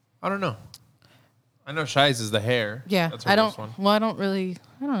 I don't know. I know Shies is the hair. Yeah. That's her I don't. worst one. Well, I don't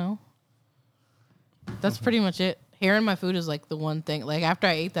know. That's pretty much it. Hair in my food is like the one thing. Like after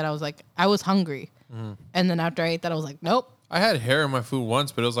I ate that, I was like, I was hungry. And then after I ate that, I was like, nope. I had hair in my food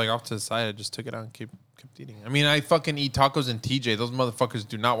once, but it was like off to the side. I just took it out and kept eating. I mean, I fucking eat tacos in TJ. Those motherfuckers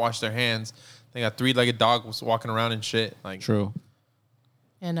do not wash their hands. They got 3-legged dogs walking around and shit. Like True.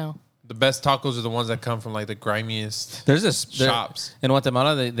 Yeah, no. the best tacos are the ones that come from like the grimiest There's this shops. in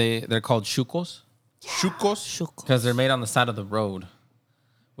Guatemala. They're called chucos Chucos. because they're made on the side of the road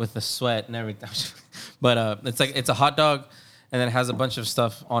with the sweat and everything. But it's a hot dog and then it has a bunch of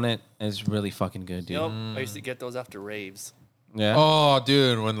stuff on it. It's really fucking good, dude. Yep. I used to get those after raves. Yeah. Oh,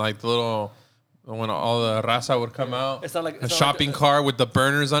 dude, when all the raza would come out, It's not like- a it's not shopping like cart with the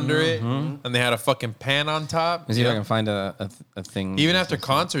burners under it, and they had a fucking pan on top. Let's see if I Yeah. can find a thing. Even after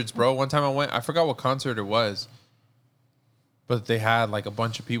concerts, bro. One time I forgot what concert it was, but they had like a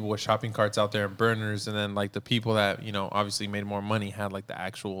bunch of people with shopping carts out there and burners, and then like the people that obviously made more money had like the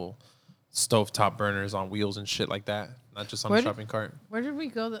actual stovetop burners on wheels and shit like that, not just on Where a did- shopping cart. Where did we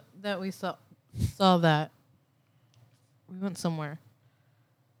go that we saw that? We went somewhere.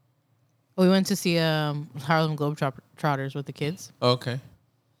 We went to see Harlem Globetrotters with the kids. Okay.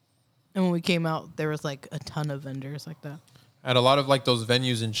 And when we came out, there was like a ton of vendors like that. At a lot of like those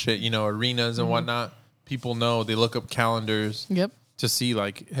venues and shit, arenas and whatnot, people know, they look up calendars Yep. to see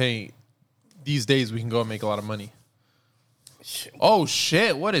like, hey, these days we can go and make a lot of money. Oh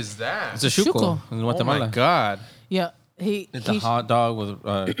shit, what is that? It's a chuco Chuco. in Oh Guatemala. my god. Yeah. It's a hot dog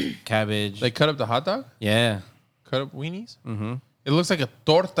with cabbage. They cut up the hot dog? yeah. Cut up weenies? Mm-hmm. It looks like a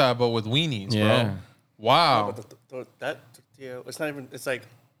torta, but with weenies, Yeah. bro. Wow. But that tortilla, it's not even. It's like,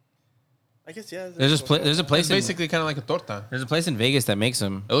 I guess yeah. There's a place It's in, basically kind of like a torta. there's a place in Vegas that makes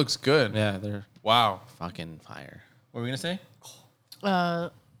them. It looks good. Yeah, they're Wow. fucking fire. What were we gonna say?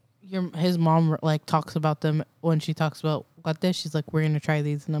 His mom like talks about them when she talks about this. She's like, "We're gonna try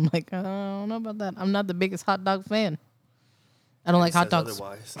these," and I'm like, "I don't know about that. I'm not the biggest hot dog fan. I don't like hot dogs.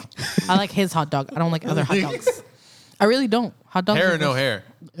 Otherwise, I like his hot dog. I don't like other hot dogs. I really don't. Hot dogs. Hair are or no gross.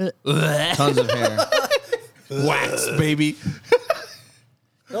 hair? Tons of hair. Wax, baby.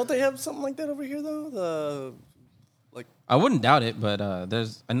 don't they have something like that over here though? The like, I wouldn't doubt it, but I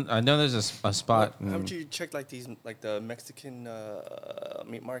know there's a spot. haven't you checked like these like the Mexican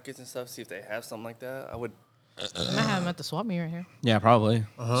meat markets and stuff? See if they have something like that. I would, I might have them at the swap meet right here. Yeah, probably.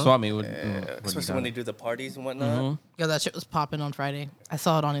 Swap me would. especially when they do the parties and whatnot. Yo, that shit was popping on Friday. I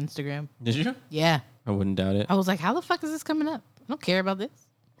saw it on Instagram. Did you? Yeah. I wouldn't doubt it. I was like, how the fuck is this coming up? I don't care about this.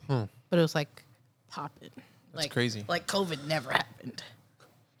 But it was like popping. That's Like, crazy. Like COVID never happened.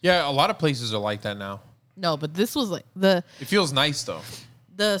 Yeah, a lot of places are like that now. No, but this was like the It feels nice though.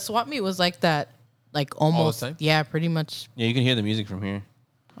 swap meet was like that, like almost. time? Yeah, pretty much. Yeah, you can hear the music from here.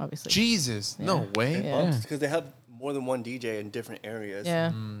 Obviously. Jesus, no way. Yeah. Because they have more than one DJ in different areas.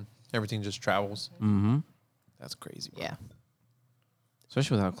 Yeah. Everything just travels. Mm-hmm. That's crazy, bro. Yeah.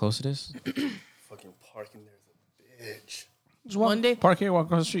 Especially with how close it is. Fucking parking there's a bitch. Just walk, One day- park here, walk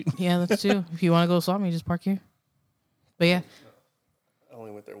across the street. Yeah, that's true. If you want to go swap meet, just park here. But yeah, I only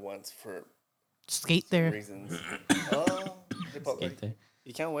went there once for skate there. reasons. Oh, they put, like, there.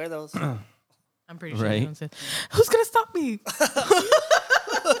 you can't wear those. I'm pretty sure. Right. Everyone said, "Who's gonna stop me?"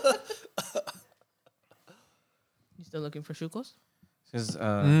 Still looking for shukos? Because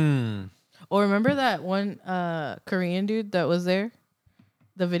Or remember that one Korean dude that was there?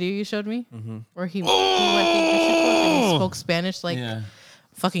 The video you showed me? Where he went to eat the shukos and he spoke Spanish like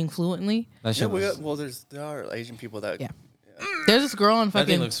fucking fluently. that shit was, there are Asian people that Yeah. There's this girl on that thing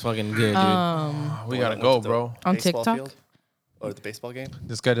fucking looks fucking good, dude. We gotta go, bro. on baseball TikTok. field or the baseball game.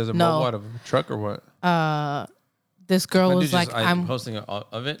 This guy doesn't No. mow out of a truck or what? This girl My was dude's like, just, I'm posting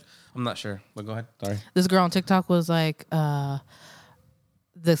of it. I'm not sure, but go ahead. Sorry. this girl on TikTok was like,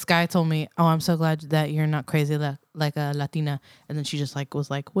 this guy told me, "Oh, I'm so glad that you're not crazy like a Latina." And then she just like was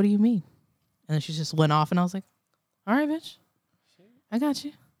like, "What do you mean?" And then she just went off, and I was like, "All right, bitch, I got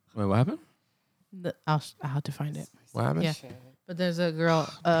you." Wait, what happened? I'll have to find it. What happened? Yeah, but there's a girl,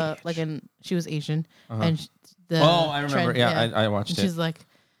 she was Asian, and I remember. trend- Yeah, I watched and it. she's like,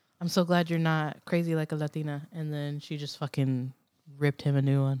 "I'm so glad you're not crazy like a Latina." And then she just fucking ripped him a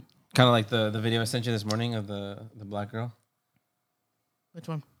new one. Kind of like the video I sent you this morning of the black girl. Which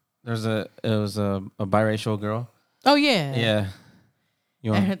one? It was a biracial girl. Oh yeah. Yeah.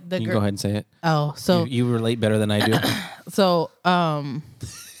 You want? And the You girl- go ahead and say it. Oh, so You relate better than I do. so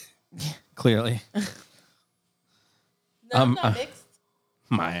Clearly, No, I'm not mixed.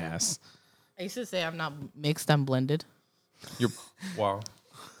 my ass. I used to say I'm not mixed, I'm blended. You're wow.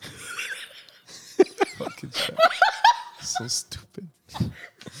 Fucking shit. So stupid.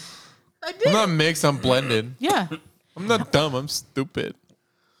 I did. I'm not mixed. I'm blended. Yeah. I'm not dumb. I'm stupid.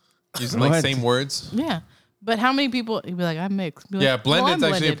 Using Go like ahead. same words. Yeah. But how many people you'd be like, I'm mixed? Be like, Yeah, "Well, blended's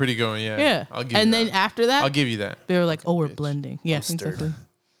I'm actually a blended." pretty good one. Yeah. Yeah. I'll give and you then that. after that, I'll give you that. they were like, oh, we're blending. Yeah, stirred. exactly.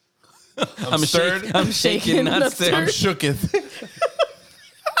 I'm stirred. shaking. I'm shaking, not not stirred. I'm shooketh.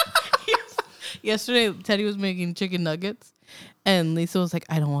 Yesterday, Teddy was making chicken nuggets. And Lisa was like,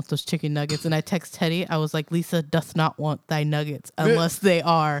 I don't want those chicken nuggets. And I text Teddy. I was like, Lisa does not want thy nuggets unless they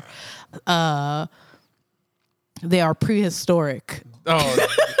are prehistoric. Oh,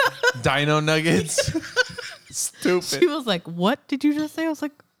 dino nuggets. She Stupid. was like, what did you just say? I was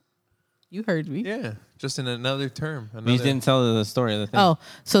like, you heard me. Yeah, just in another term. You Another, didn't tell the story of the thing. Oh,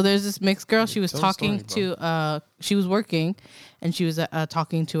 so there's this mixed girl. She was Tell the talking story, to, she was working and she was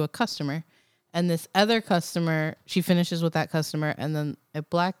talking to a customer. And this other customer, she finishes with that customer. And then a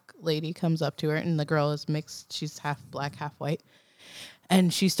black lady comes up to her and the girl is mixed. She's half black, half white.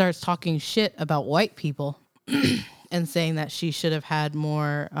 And she starts talking shit about white people and saying that she should have had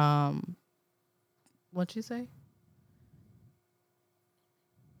more, what'd she say?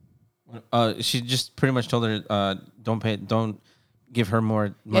 She just pretty much told her, don't give her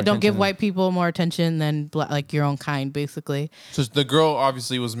more. Yeah, don't give attention. white people more attention than like your own kind, basically. So the girl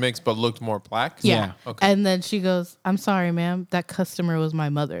obviously was mixed, but looked more black. Yeah. Okay. And then she goes, I'm sorry, ma'am. That customer was my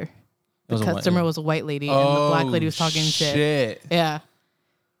mother. The was a white customer lady. was a white lady and the black lady was talking shit. Yeah.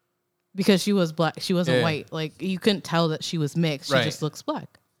 Because she was black. She wasn't Yeah. white. Like, you couldn't tell that she was mixed. She Right. just looks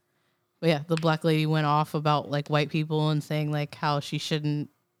black. But yeah, the black lady went off about like white people and saying like how she shouldn't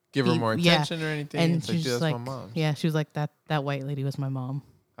Give her be- more yeah. attention or anything. And It's like, she's dude, just that's like, my mom. yeah, she was like, that white lady was my mom.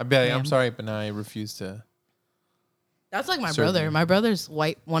 I'd be like, I'm Ma'am. sorry, but now I refuse to. That's like my Certainly. brother. My brother's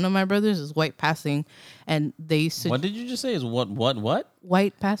white. One of my brothers is white passing, and they used to What did you just say? Is what?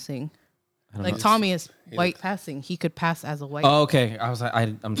 white passing. I don't Like know. Tommy is white passing. He could pass as a white. Oh, okay. I was like,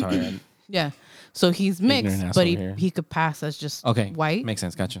 I'm sorry. Yeah. So he's mixed, Ignorant ass but over here. he could pass as just Okay. white. Makes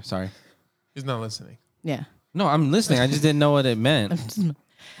sense. Gotcha. Sorry. He's not listening. Yeah. No, I'm listening. I just didn't know what it meant.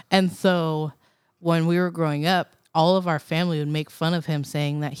 And so when we were growing up, all of our family would make fun of him,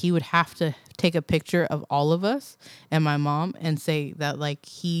 saying that he would have to take a picture of all of us and my mom and say that like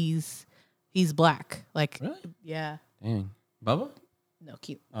he's black. Like, Really? yeah. Dang. Bubba? No,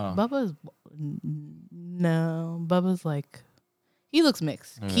 cute. Oh. Bubba's like, he looks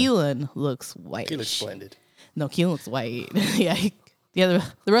mixed. Keelan looks white. He looks blended. No, Keelan looks white. Yeah,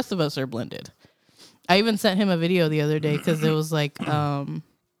 the rest of us are blended. I even sent him a video the other day because it was like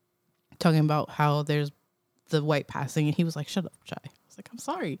talking about how there's the white passing, and he was like, "Shut up, Chai." I was like, "I'm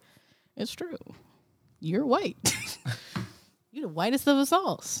sorry, it's true. You're white. You're the whitest of us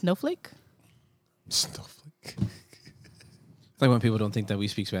all, snowflake." Snowflake. It's like when people don't think that we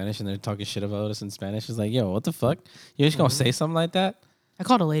speak Spanish and they're talking shit about us in Spanish. It's like, yo, what the fuck? You just gonna say something like that? I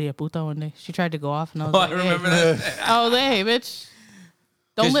called a lady a puta one day. She tried to go off, and I was Oh, like, I remember hey. that. I was like, "Hey, bitch,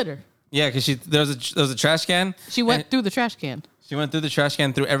 don't litter." Yeah, because there was a trash can. She went through the trash can. She went through the trash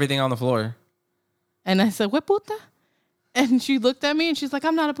can, threw everything on the floor. And I said, "What puta?" And she looked at me and she's like,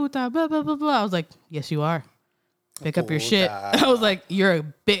 "I'm not a puta, blah, blah, blah, blah." I was like, "Yes, you are. Pick up your shit." Puta. I was like, "You're a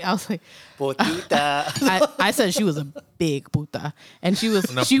big," I was like, Potita. I said she was a big puta. And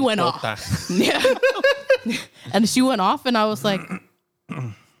she went off. Yeah. And she went off and I was like,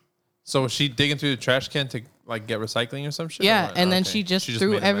 So was she digging through the trash can to like get recycling or some shit? Or Yeah, what? and then Okay. she just made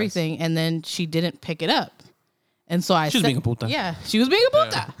threw a mess. everything, and then she didn't pick it up. And so I She was said, being a puta. Yeah, she was being a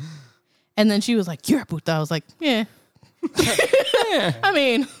puta. And then she was like, "You're a puta." I was like, "Yeah." I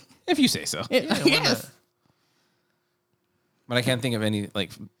mean, If you say so. yes. But I can't think of any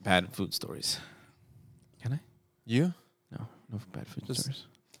like bad food stories. Can I? You? No bad food Just- stories.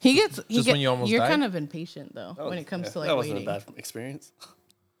 Just when you almost You're died? kind of impatient though when it comes to like that wasn't waiting. a bad experience.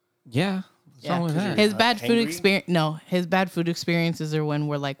 Yeah. What's wrong with that? His bad food Hangry? experience. No, his bad food experiences are when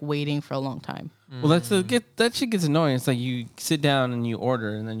we're like waiting for a long time. Well, that's that shit gets annoying. It's like you sit down and you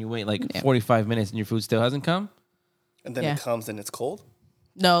order, and then you wait like 45 minutes, and your food still hasn't come. And then Yeah. it comes and it's cold.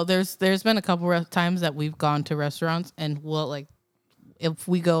 No, there's been a couple of times that we've gone to restaurants and we'll like, if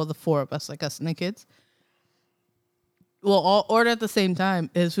we go the four of us, like us and the kids, we'll all order at the same time.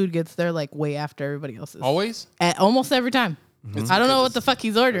 His food gets there like way after everybody else's. Always? Almost every time. I don't know what the fuck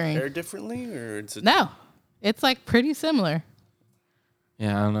he's ordering. Prepared differently, or it's a, No, it's like pretty similar.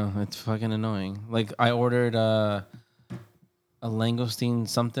 Yeah, I don't know. It's fucking annoying. Like I ordered a langoustine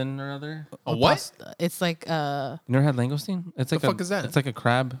something or other. A what? Pasta. It's like You never had langoustine? It's like fuck is that? It's like a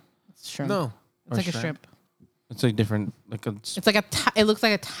crab. shrimp. No. It's like a shrimp. shrimp. It's like different. Like a It's like it looks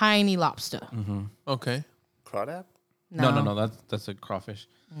like a tiny lobster. Okay. crawdad. no. That's a crawfish.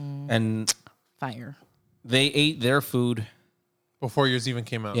 And Fire. they ate their food. Before yours even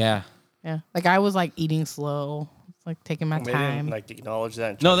came out. Yeah. Yeah. Like I was like eating slow. It's like taking my They time. didn't like acknowledge that.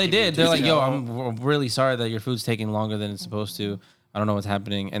 and No, try they to give you a did. They're like, "Yo, discount. I'm really sorry that your food's taking longer than it's supposed to. I don't know what's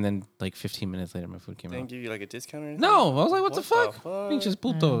happening." And then like 15 minutes later, my food came They didn't out. give you like a discount or anything. No, I was like, "What the What the fuck? fuck? Pinches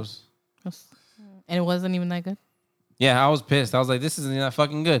putos." And it wasn't even that good. Yeah, I was pissed. I was like, "This isn't that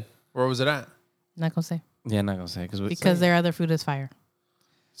fucking good." Where was it at? Not gonna say Yeah, not gonna say because their other food is fire.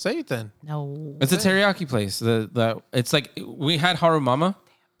 Say it then. No. it's a teriyaki place. The it's like we had Haru Mama,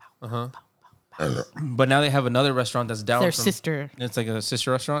 but now they have another restaurant that's down Their from. sister. It's like a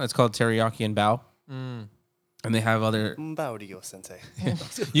sister restaurant. It's called Teriyaki and Bao, and they have other. Mbaudio sensei.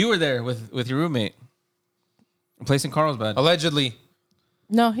 You were there with your roommate. A place in Carlsbad. Allegedly.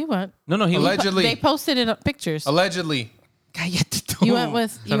 No, he went. No, he Alleged- Allegedly. They posted it up pictures. Allegedly. You went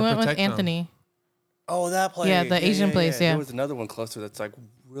with Trying to with protect them. Anthony. Oh, that place. Yeah, the Asian place, yeah. There was another one closer that's like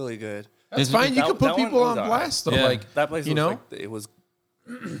really good. That's Is- fine. You that- can put that one people was on alright. blast though. Yeah. Like That place, you was know? like, it was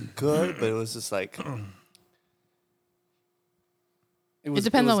good, but it was just like. It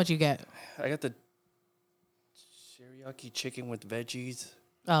depends on what you get. I got the teriyaki chicken with veggies,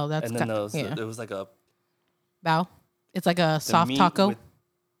 Oh, that's and then yeah. there was like a Bao. It's like a the soft meat taco. with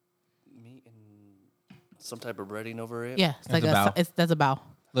meat and some type of breading over it. Yeah, it's like a bao. that's a bao.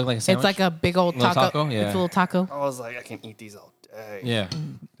 Look like a sandwich. It's like a big old Little taco. taco? Yeah. It's a little taco. I was like, I can eat these all day. Yeah.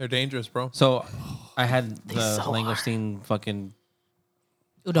 They're dangerous, bro. So I had the so langoustine fucking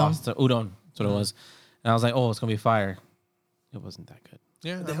Udon. pasta udon. That's what it was. And I was like, "Oh, it's gonna be fire." It wasn't that good.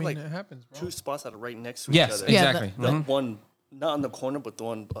 Yeah, They I have, mean, like, it happens, bro. 2 spots that are right next to Yes, each other. Yeah, exactly. The Mhm. one not in the corner, but the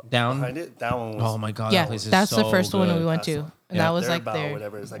one Down? behind it. That one was Oh my god, Yeah, that place is that's the so first one good. we went That's to, one. and Yeah. that was their like bao, their.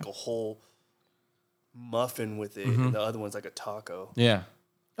 whatever. It's like a whole muffin with it, and the other one's like a taco. Yeah.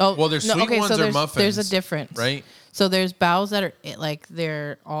 Oh, Well, there's sweet ones or there's muffins, a difference, right? So there's baos that are like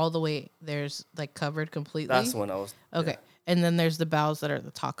they're all the way. There's like covered completely. That's the one I was. Okay, yeah, and then there's the baos that are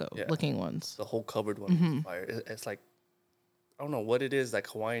the taco Yeah. looking ones. the whole covered one. Mm-hmm. Was fire. It's like I don't know what it is, like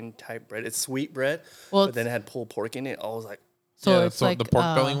Hawaiian type bread. It's sweet bread, Well, but then it had pulled pork in it. I was like, so yeah, it's so like the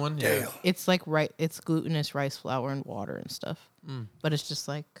pork belly one. Yeah. damn. It's like it's glutinous rice flour and water and stuff, but it's just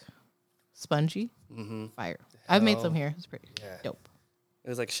like spongy, fire. I've made some here. It's pretty Yeah. dope. It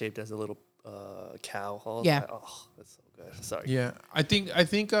was like shaped as a little cow. I was Yeah. like, oh, that's so good. Sorry. Yeah, I think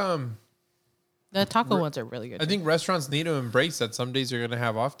The taco ones are really good. I think restaurants need to embrace that some days you're gonna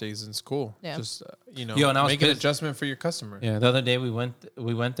have off days and it's cool. Yeah. Just Yo, and I was make an pissed. adjustment for your customer. Yeah. The other day we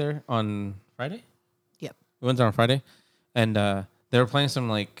went there on Friday. Yep. We went there on Friday, and they were playing some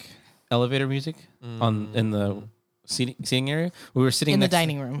like elevator music in the seating area. We were sitting In the next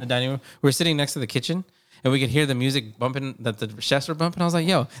dining room. The dining room. We were sitting next to the kitchen, and we could hear the music bumping that the chefs were bumping. I was like,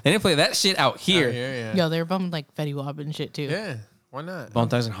 "Yo, they didn't play that shit out here." Yeah. Yo, they were bumming like Fetty Wap and shit too. Yeah. Why not? Bone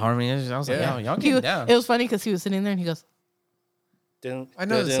Thugs and Harmony. I was like, Yeah. "Yo, y'all He get was- down." it was funny because he was sitting there and he goes, I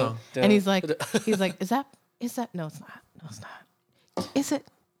know the song. and he's like, is that no, it's not. No, it's not. Is it?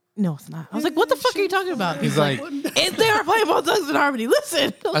 No, it's not. I was like, what the fuck are you talking about? He's like, they were playing Bone Thugs and Harmony.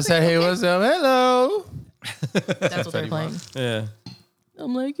 Listen. I said, hey, what's up? Hello. That's what they're Fetty playing. yeah.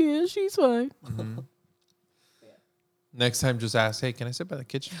 I'm like, yeah, she's fine. Next time, just ask, hey, can I sit by the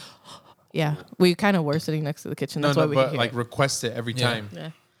kitchen? Yeah, we kind of were sitting next to the kitchen. That's why we could but hear like it. request it every time.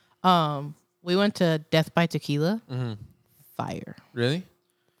 Yeah. We went to Death by Tequila. Fire. Really?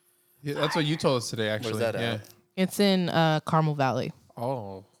 Yeah, that's what you told us today, actually. that yeah. at? It's in Carmel Valley.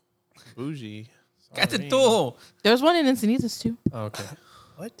 Oh, bougie. Cállate Sorry. tú. There's one in Encinitas too. Oh, okay.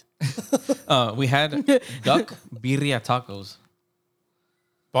 What? We had duck birria tacos.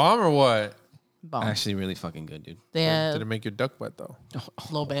 Bomb or what? Bomb. Actually, really fucking good, dude. They had Did it make your duck wet though? a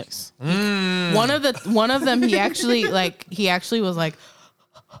little bit. One of them he actually was like,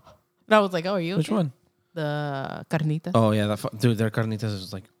 and I was like, oh, are you Which okay? one? The carnita. Oh yeah, dude. Their carnitas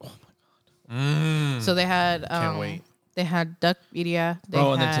is like, oh my So they had Can't wait. They had duck birria. They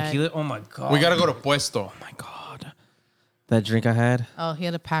bro, and the had- tequila. Oh my god. We gotta go to Puesto. Oh my god. That drink I had. Oh, he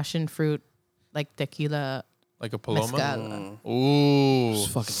had a passion fruit, like tequila Like a Paloma. mezcal. Ooh. Just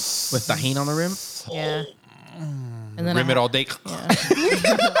fucking with tahini on the rim. Yeah. And then Rim I it all day.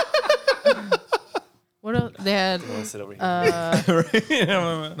 what else? They had I'll sit over here.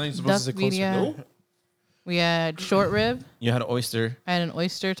 Now you're supposed duck to sit closer. birria. We had short rib. You had an oyster, I had an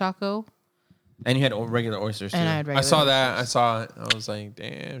oyster taco, and you had regular oysters too. and I had regular. I saw that. I saw it. I was like,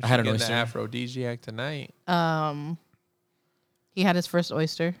 damn. I had an getting oyster. the aphrodisiac tonight. He had his first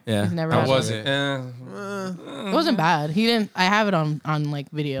oyster. Yeah. He's never How had was one. it? It wasn't bad. He didn't. I have it on like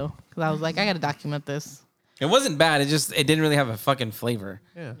video because I was like, I gotta document this. It wasn't bad. It didn't really have a fucking flavor.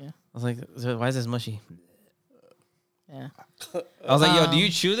 Yeah. Yeah. I was like, why is this mushy? Yeah. I was like, yo, do you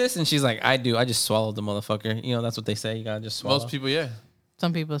chew this? And she's like, I do. I just swallowed the motherfucker. You know, that's what they say. You gotta just swallow. Most people, yeah.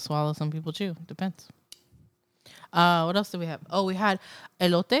 Some people swallow, some people chew. Depends. What else did we have? Oh, we had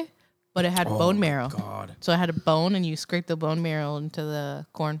elote, but it had bone marrow. God, So it had a bone, and you scrape the bone marrow into the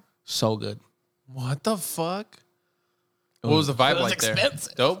corn. so good. What the fuck? What was the vibe like there?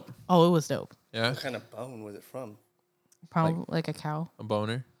 Dope. Oh, it was dope. Yeah. What kind of bone was it from? Probably like a cow. A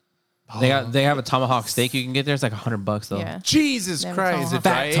boner. They have a tomahawk steak you can get there. It's like $100 though. Yeah. Jesus They have a Christ! Is it tomahawk.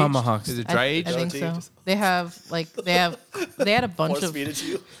 dry Fat aged? tomahawks. Is it dry I aged? think so. Just- They had a bunch Force of. feed it to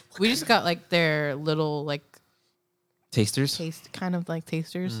you? We just got like their little like Tasters. taste, kind of like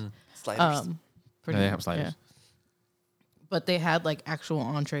tasters. Sliders. Pretty They have much, sliders. yeah. But they had like actual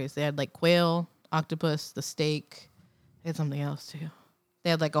entrees. They had like quail, octopus, the steak. They had something else too. They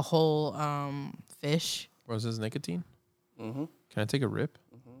had like a whole fish. Was this nicotine? Mm-hmm. Can I take a rip?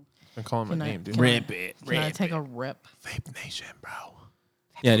 I'm calling my Can I- name, dude. can I- Rip it. Can I take a rip? Vape Nation, bro.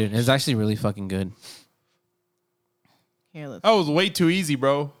 Yeah, dude. It's actually really fucking good. Here, let's. That was way too easy,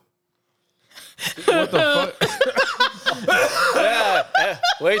 bro. What the fuck?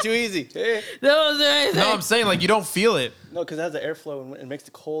 Way too easy. Hey. That was amazing. No, I'm saying like you don't feel it. No, because it has the airflow and it makes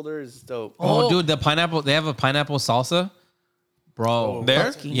it colder. It's dope. Oh, Oh. dude, the pineapple. They have a pineapple salsa, bro.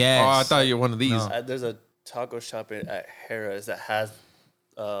 There? Yes. Oh, I thought you were one of these. There's a taco shop at Harrah's that has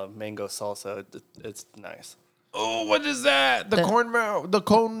mango salsa. It's nice. Oh, what is that? The The- corn marrow, the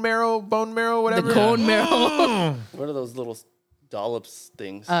cone marrow, bone marrow, whatever. The cone marrow. What are those little dollops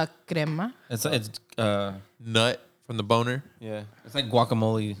things? Crema. It's Nut from the boner. yeah. It's like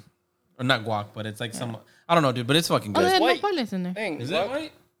guacamole, or not guac, but it's like some. I don't know, dude, but it's fucking Oh, they good. had white. nopales in there. Dang, Is it guac-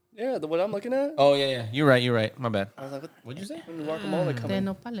 white? Yeah, what I'm looking at. Oh yeah. You're right. My bad. I was like, What'd you say? when the guacamole They come had in?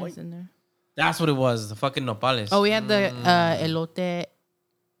 nopales white. in there. That's what it was. The fucking nopales. Oh, we had the elote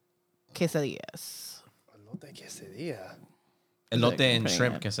quesadillas. Elote quesadilla. elote and Pretty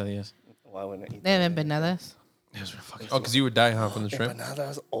shrimp good. quesadillas. Why wouldn't I eat They have empanadas. It was real fucking. Oh, because you would die, huh, from the shrimp?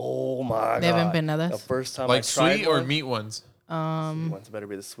 empanadas? Oh my They have god. empanadas? The first time Like I tried sweet or one, meat ones? ones better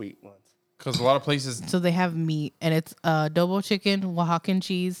be the sweet ones. Because a lot of places. So they have meat, and it's adobo chicken, Oaxacan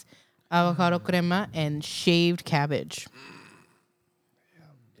cheese, avocado crema, and shaved cabbage.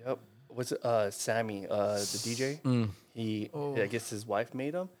 Yep. What's it? Sammy, the DJ? He, I guess his wife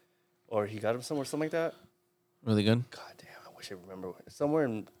made him, or he got him somewhere, something like that. Really good. God damn, I wish I remember. Somewhere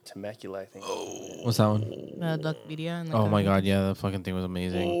in Temecula, I think. What's that one? Duck birria. And Oh my god, yeah, the fucking thing was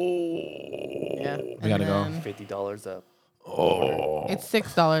amazing. Yeah. We gotta go. $50 up. It's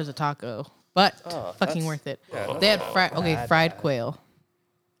 $6 a taco, but fucking that's- worth it. yeah, They had fried quail.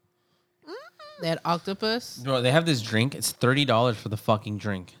 They had octopus. Bro, they have this drink. It's $30 for the fucking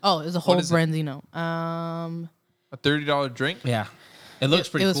drink. Oh, it was a whole is it? branzino. A $30 drink? Yeah, it looks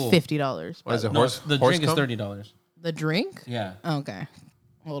pretty it was cool. $50. What is it? No, Horse, the horse drink is cum? $30. The drink? Yeah, Okay.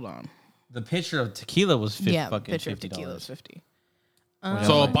 Hold on. the pitcher of tequila was Yeah, fucking picture of $50. tequila was 50.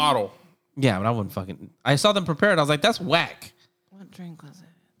 So a bottle. Yeah, but I wouldn't fucking. I saw them prepared. I was like, that's whack. What drink was it?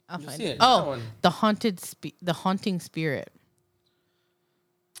 I'll find see it. it, that Oh, one. the haunting spirit.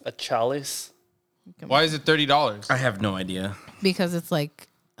 A chalice. Why is it $30? I have no idea. Because it's like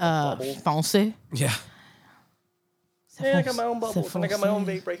foncé. Yeah, Hey, I got my own bubbles and I got my own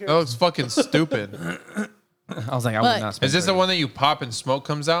vape right here. That looks fucking stupid. I was like, I But- would not. Spend Is this the $30. one that you pop and smoke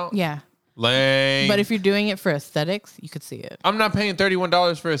comes out? Yeah. Lame. But if you're doing it for aesthetics, you could see it. I'm not paying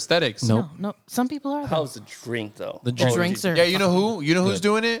 $31 for aesthetics. Nope. No, some people are. though. How's the drink though? The Drinks are Yeah, you know who? You know who's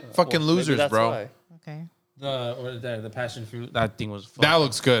doing it? Fucking Well, maybe losers, that's bro. why. okay. The passion fruit. That thing was. That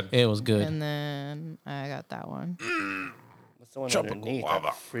looks good. It was good. And then I got that one. What's the one underneath? That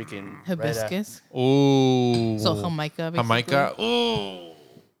freaking red ass- Hibiscus. Ooh. So Jamaica. Basically. Jamaica. Ooh.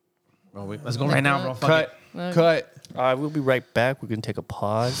 Bro, let's go right now, bro. Fuck Cut. Look. Cut. All right, we'll be right back. We're gonna take a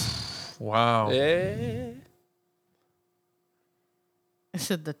pause. Wow. Eh. I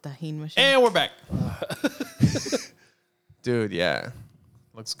said the tahine machine. And we're back. Dude, yeah.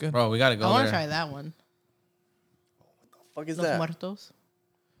 Looks good. Bro, we gotta go I want there. to try that one. Fuck is Los that? Muertos.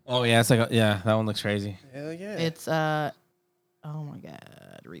 Oh yeah, it's like that one looks crazy. Hell yeah. It's oh my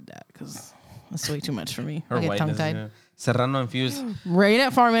god, read that because that's way too much for me. Her I get whiteness, tongue tied. yeah. Serrano infused. Read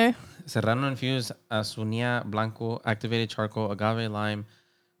it for me. Serrano infused Azuñia Blanco activated charcoal agave lime.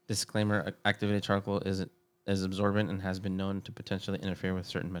 Disclaimer: activated charcoal is absorbent and has been known to potentially interfere with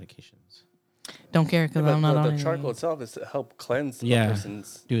certain medications. Don't care because I'm not on the it. charcoal itself is to help cleanse Yeah. a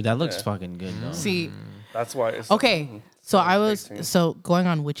person's. Dude, that looks Yeah. fucking good though. See, That's why it's okay. So I was tasting. going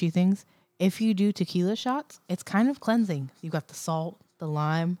on witchy things. If you do tequila shots, it's kind of cleansing. You got the salt, the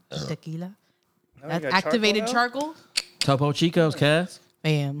lime, the tequila. Now you That's got activated now? charcoal. Topo Chicos, Cass.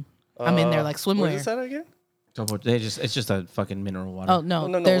 Bam. I'm in there like What swimwear. is that again? Topo. It's just a fucking mineral water. Oh no, Oh,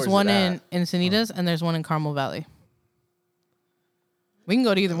 no, there's where's one it in Encinitas and there's one in Carmel Valley. We can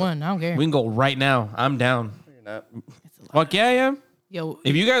go to either one. I don't care. We can go right now. I'm down. You're not. Fuck yeah, I am. Yo,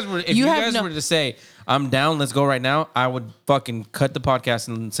 If you guys were to say I'm down, let's go right now, I would fucking cut the podcast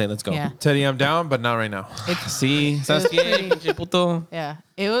and say let's go. yeah, Teddy, I'm down, but not right now. See, ¿sabes qué? Pinche puto. yeah.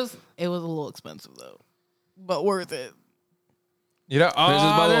 It was a little expensive though, but worth it. You know, his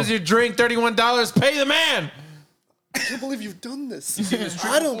oh, bubble. there's your drink, $31. Pay the man. I can't believe you've done this.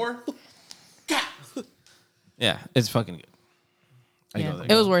 I don't. Yeah, it's fucking good. I Yeah, go there.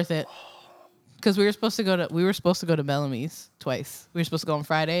 it was worth it. Because we were supposed to go to Bellamy's twice. We were supposed to go on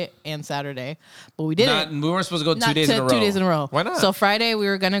Friday and Saturday, but we didn't. We weren't supposed to go Not 2 days to in a row. 2 days in a row. Why not? So Friday we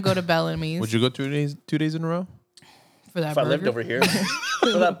were gonna go to Bellamy's Would you go 2 days in a row? for that If I burger. lived over here,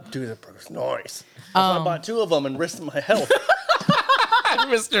 dude, that burger's nice. I bought 2 of them and risked my health.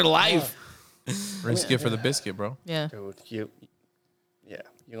 Mr. Life. Risk it for the biscuit, bro. Yeah, Dude, you're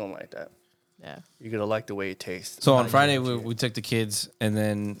gonna like that. yeah. You're gonna like the way it tastes. So on Friday we took the kids and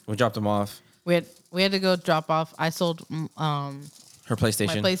then we dropped them off. We had to go drop off. I sold Her my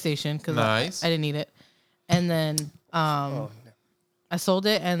PlayStation. PlayStation because Nice. I didn't need it, and then I sold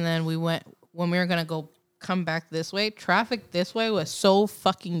it. And then we went when we were gonna come back this way. Traffic this way was so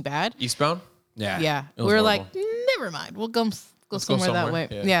fucking bad. Eastbound? Yeah. Yeah, It we was were horrible. like, never mind. We'll go go somewhere that somewhere,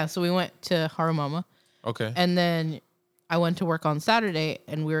 way. yeah. Yeah. So we went to Harumama, Okay. and then I went to work on Saturday,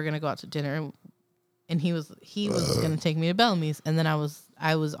 and we were gonna go out to dinner, and he was gonna take me to Bellamy's, and then I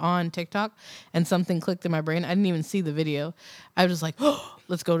was on TikTok, and something clicked in my brain. I didn't even see the video. I was just like, oh,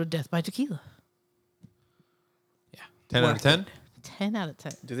 let's go to Death by Tequila. 10 out of 10? 10 out of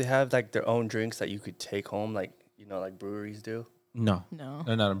 10. Do they have like their own drinks that you could take home, like like breweries do? No. No.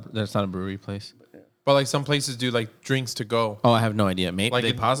 That's not a brewery place. But like some places do like drinks to go. Oh, I have no idea, mate. Like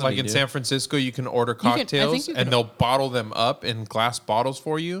They possibly in do. San Francisco, you can order can- I think cocktails you can- and they'll bottle them up in glass bottles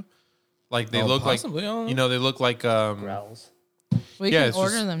for you. Like they Oh, look possibly, I don't like know. they look like Growls. We Yeah, can it's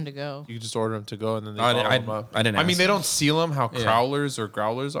order just- them to go. you just order them to go and then they I bottle didn't- them up. I didn't I mean, ask. they don't seal them how Yeah. crowlers or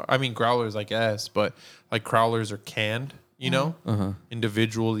growlers are. I mean, growlers I guess, but like crowlers are canned, you know,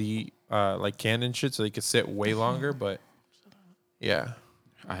 individually like canned and shit, so they could sit way longer. But yeah.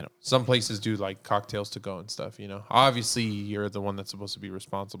 I don't. Some places do like cocktails to go and stuff, you know. Obviously, you're the one that's supposed to be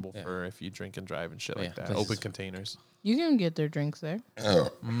responsible for if you drink and drive and shit like that. places- Open containers. You can get their drinks there.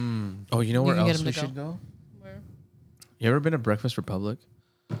 Oh, you know where can get else them we to should go. go? You ever been to Breakfast Republic?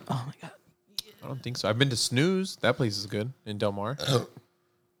 Oh my God. I don't think so. I've been to Snooze. That place is good in Del Mar.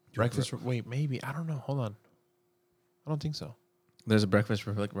 Breakfast. Wait, maybe. I don't know. Hold on. I don't think so. There's a Breakfast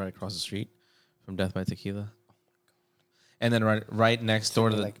Republic right across the street from Death by Tequila. And then right next door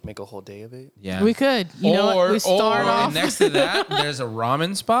to the Like make a whole day of it. yeah. We could. You know what? We start and off. next to that, there's a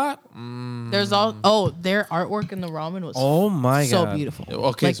ramen spot. There's all their artwork in the ramen was Oh my so god! beautiful.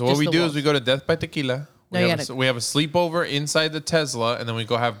 Okay, Like, so what just we the do walls. is we go to Death by Tequila. No, you We have a sleepover inside the Tesla, and then we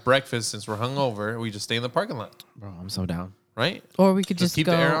go have breakfast since we're hungover. We just stay in the parking lot, Bro, I'm so down. right? Or we could Just just keep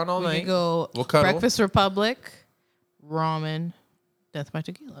go. the air on all we night. could go We'll cuddle. Breakfast Republic, ramen, Death by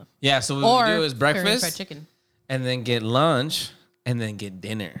Tequila, Yeah, so what or we do is Korean breakfast, fried chicken. and then get lunch, and then get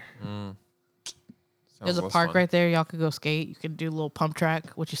dinner. There's a less park fun. right there. Y'all could go skate. You could do a little pump track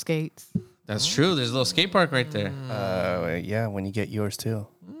with your skates. That's true. There's a little skate park right there. Yeah, when you get yours too.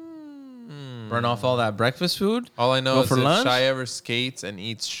 Burn off all that breakfast food. All I know Go is for if lunch? Shy ever skates and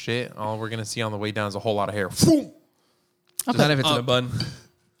eats shit, all we're gonna see on the way down is a whole lot of hair. Not if it's in a bun.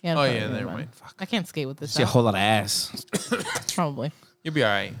 Yeah, Oh probably yeah, really never fun. mind. Fuck. I can't skate with this. See a out. whole lot of ass. Probably. You'll be all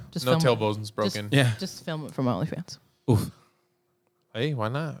right. Just No film it. tailbones broken. Yeah. Just film it for my OnlyFans. Oof. Hey, why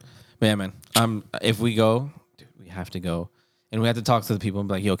not? But yeah, man. If we go, dude, we have to go, and we have to talk to the people and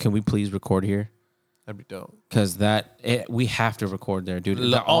be like, "Yo, can we please record here?" That'd be dope. Because we have to record there, dude.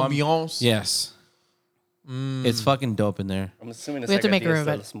 La The ambiance. Yes. It's fucking dope in there. I'm assuming it's We have like to make a Dia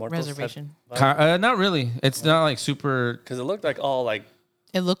de los Muertos reservation. Not really. It's not like super. Because it looked like all like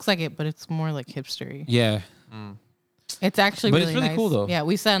It looks like it, but it's more like hipstery. Yeah. It's actually But really it's really nice. cool, though. Yeah,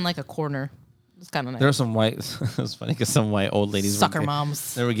 we sat in like a corner. It's kind of nice. There were some white. It was funny because some white old ladies Sucker were,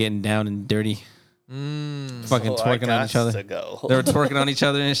 moms. They were getting down and dirty, fucking oh, I twerking on each gots other. to go. They were twerking on each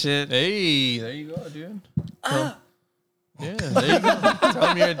other and shit. Hey, there you go, dude. Yeah, there you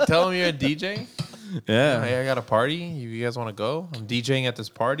go. Tell him you're a DJ. Yeah. Hey, I got a party. You guys want to go? I'm DJing at this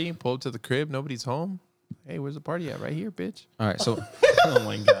party. Pull up to the crib. Nobody's home. Hey, where's the party at? Right here, bitch. All right. So, oh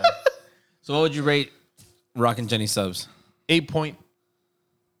my god. So, what would you rate Rockin' Jenny subs?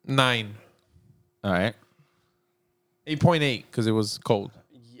 8.9. All right. 8.8 because it was cold.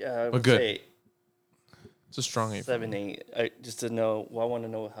 Yeah, I But would good. say It's a strong 8. 7, 8. Just to know, I want to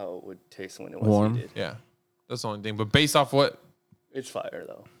know how it would taste when it was Warm. heated. Yeah, that's the only thing. But based off what? It's fire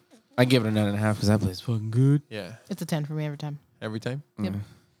though. I give it a 9.5 because that place is fucking good. Yeah, It's a 10 for me every time. every time. Yep.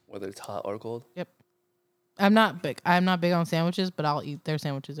 Whether it's hot or cold. Yep. I'm not big on sandwiches, but I'll eat their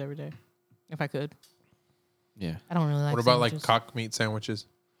sandwiches every day if I could. Yeah. I don't really like. What about sandwiches. like cock meat sandwiches?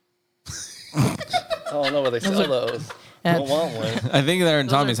 I don't know where they sell those. Yeah. Don't want one. I think they're in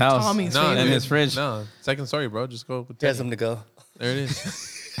Those are Tommy's house. Tommy's No, favorite. in dude. his fridge. No, second story, bro. Just go. With He has Teddy. them to go. There it is.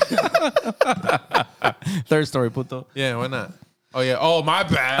 Third story, puto. Yeah, why not? Oh yeah. Oh my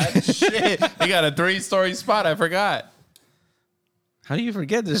bad. Shit, you got a 3-story spot. I forgot. How do you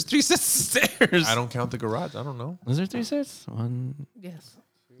forget? There's 3 sets of stairs. I don't count the garage. I don't know. Was there 3 sets? One. Yes.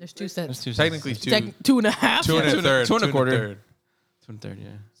 There's 2 sets. There's 2 Technically sets. 2. 2.5. Two and a third. two and a quarter. third. 2 and 3rd, yeah.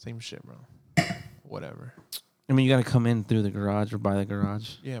 Same shit, bro. Whatever. I mean, you got to come in through the garage or by the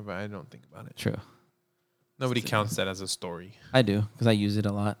garage. Yeah, but I don't think about it. True. Nobody counts that as a story. I do because I use it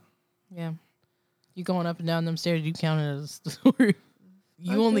a lot. Yeah. You going up and down them stairs, you count it as a story.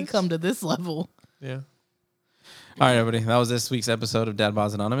 You only come to this level. Yeah. All right, everybody. That was this week's episode of Dad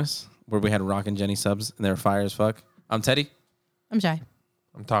Bods Anonymous, where we had Rock and Jenny subs, and they were fire as fuck. I'm Teddy. I'm shy.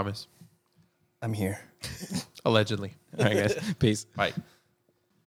 I'm Thomas. I'm here. Allegedly. All right, guys. Peace. Bye.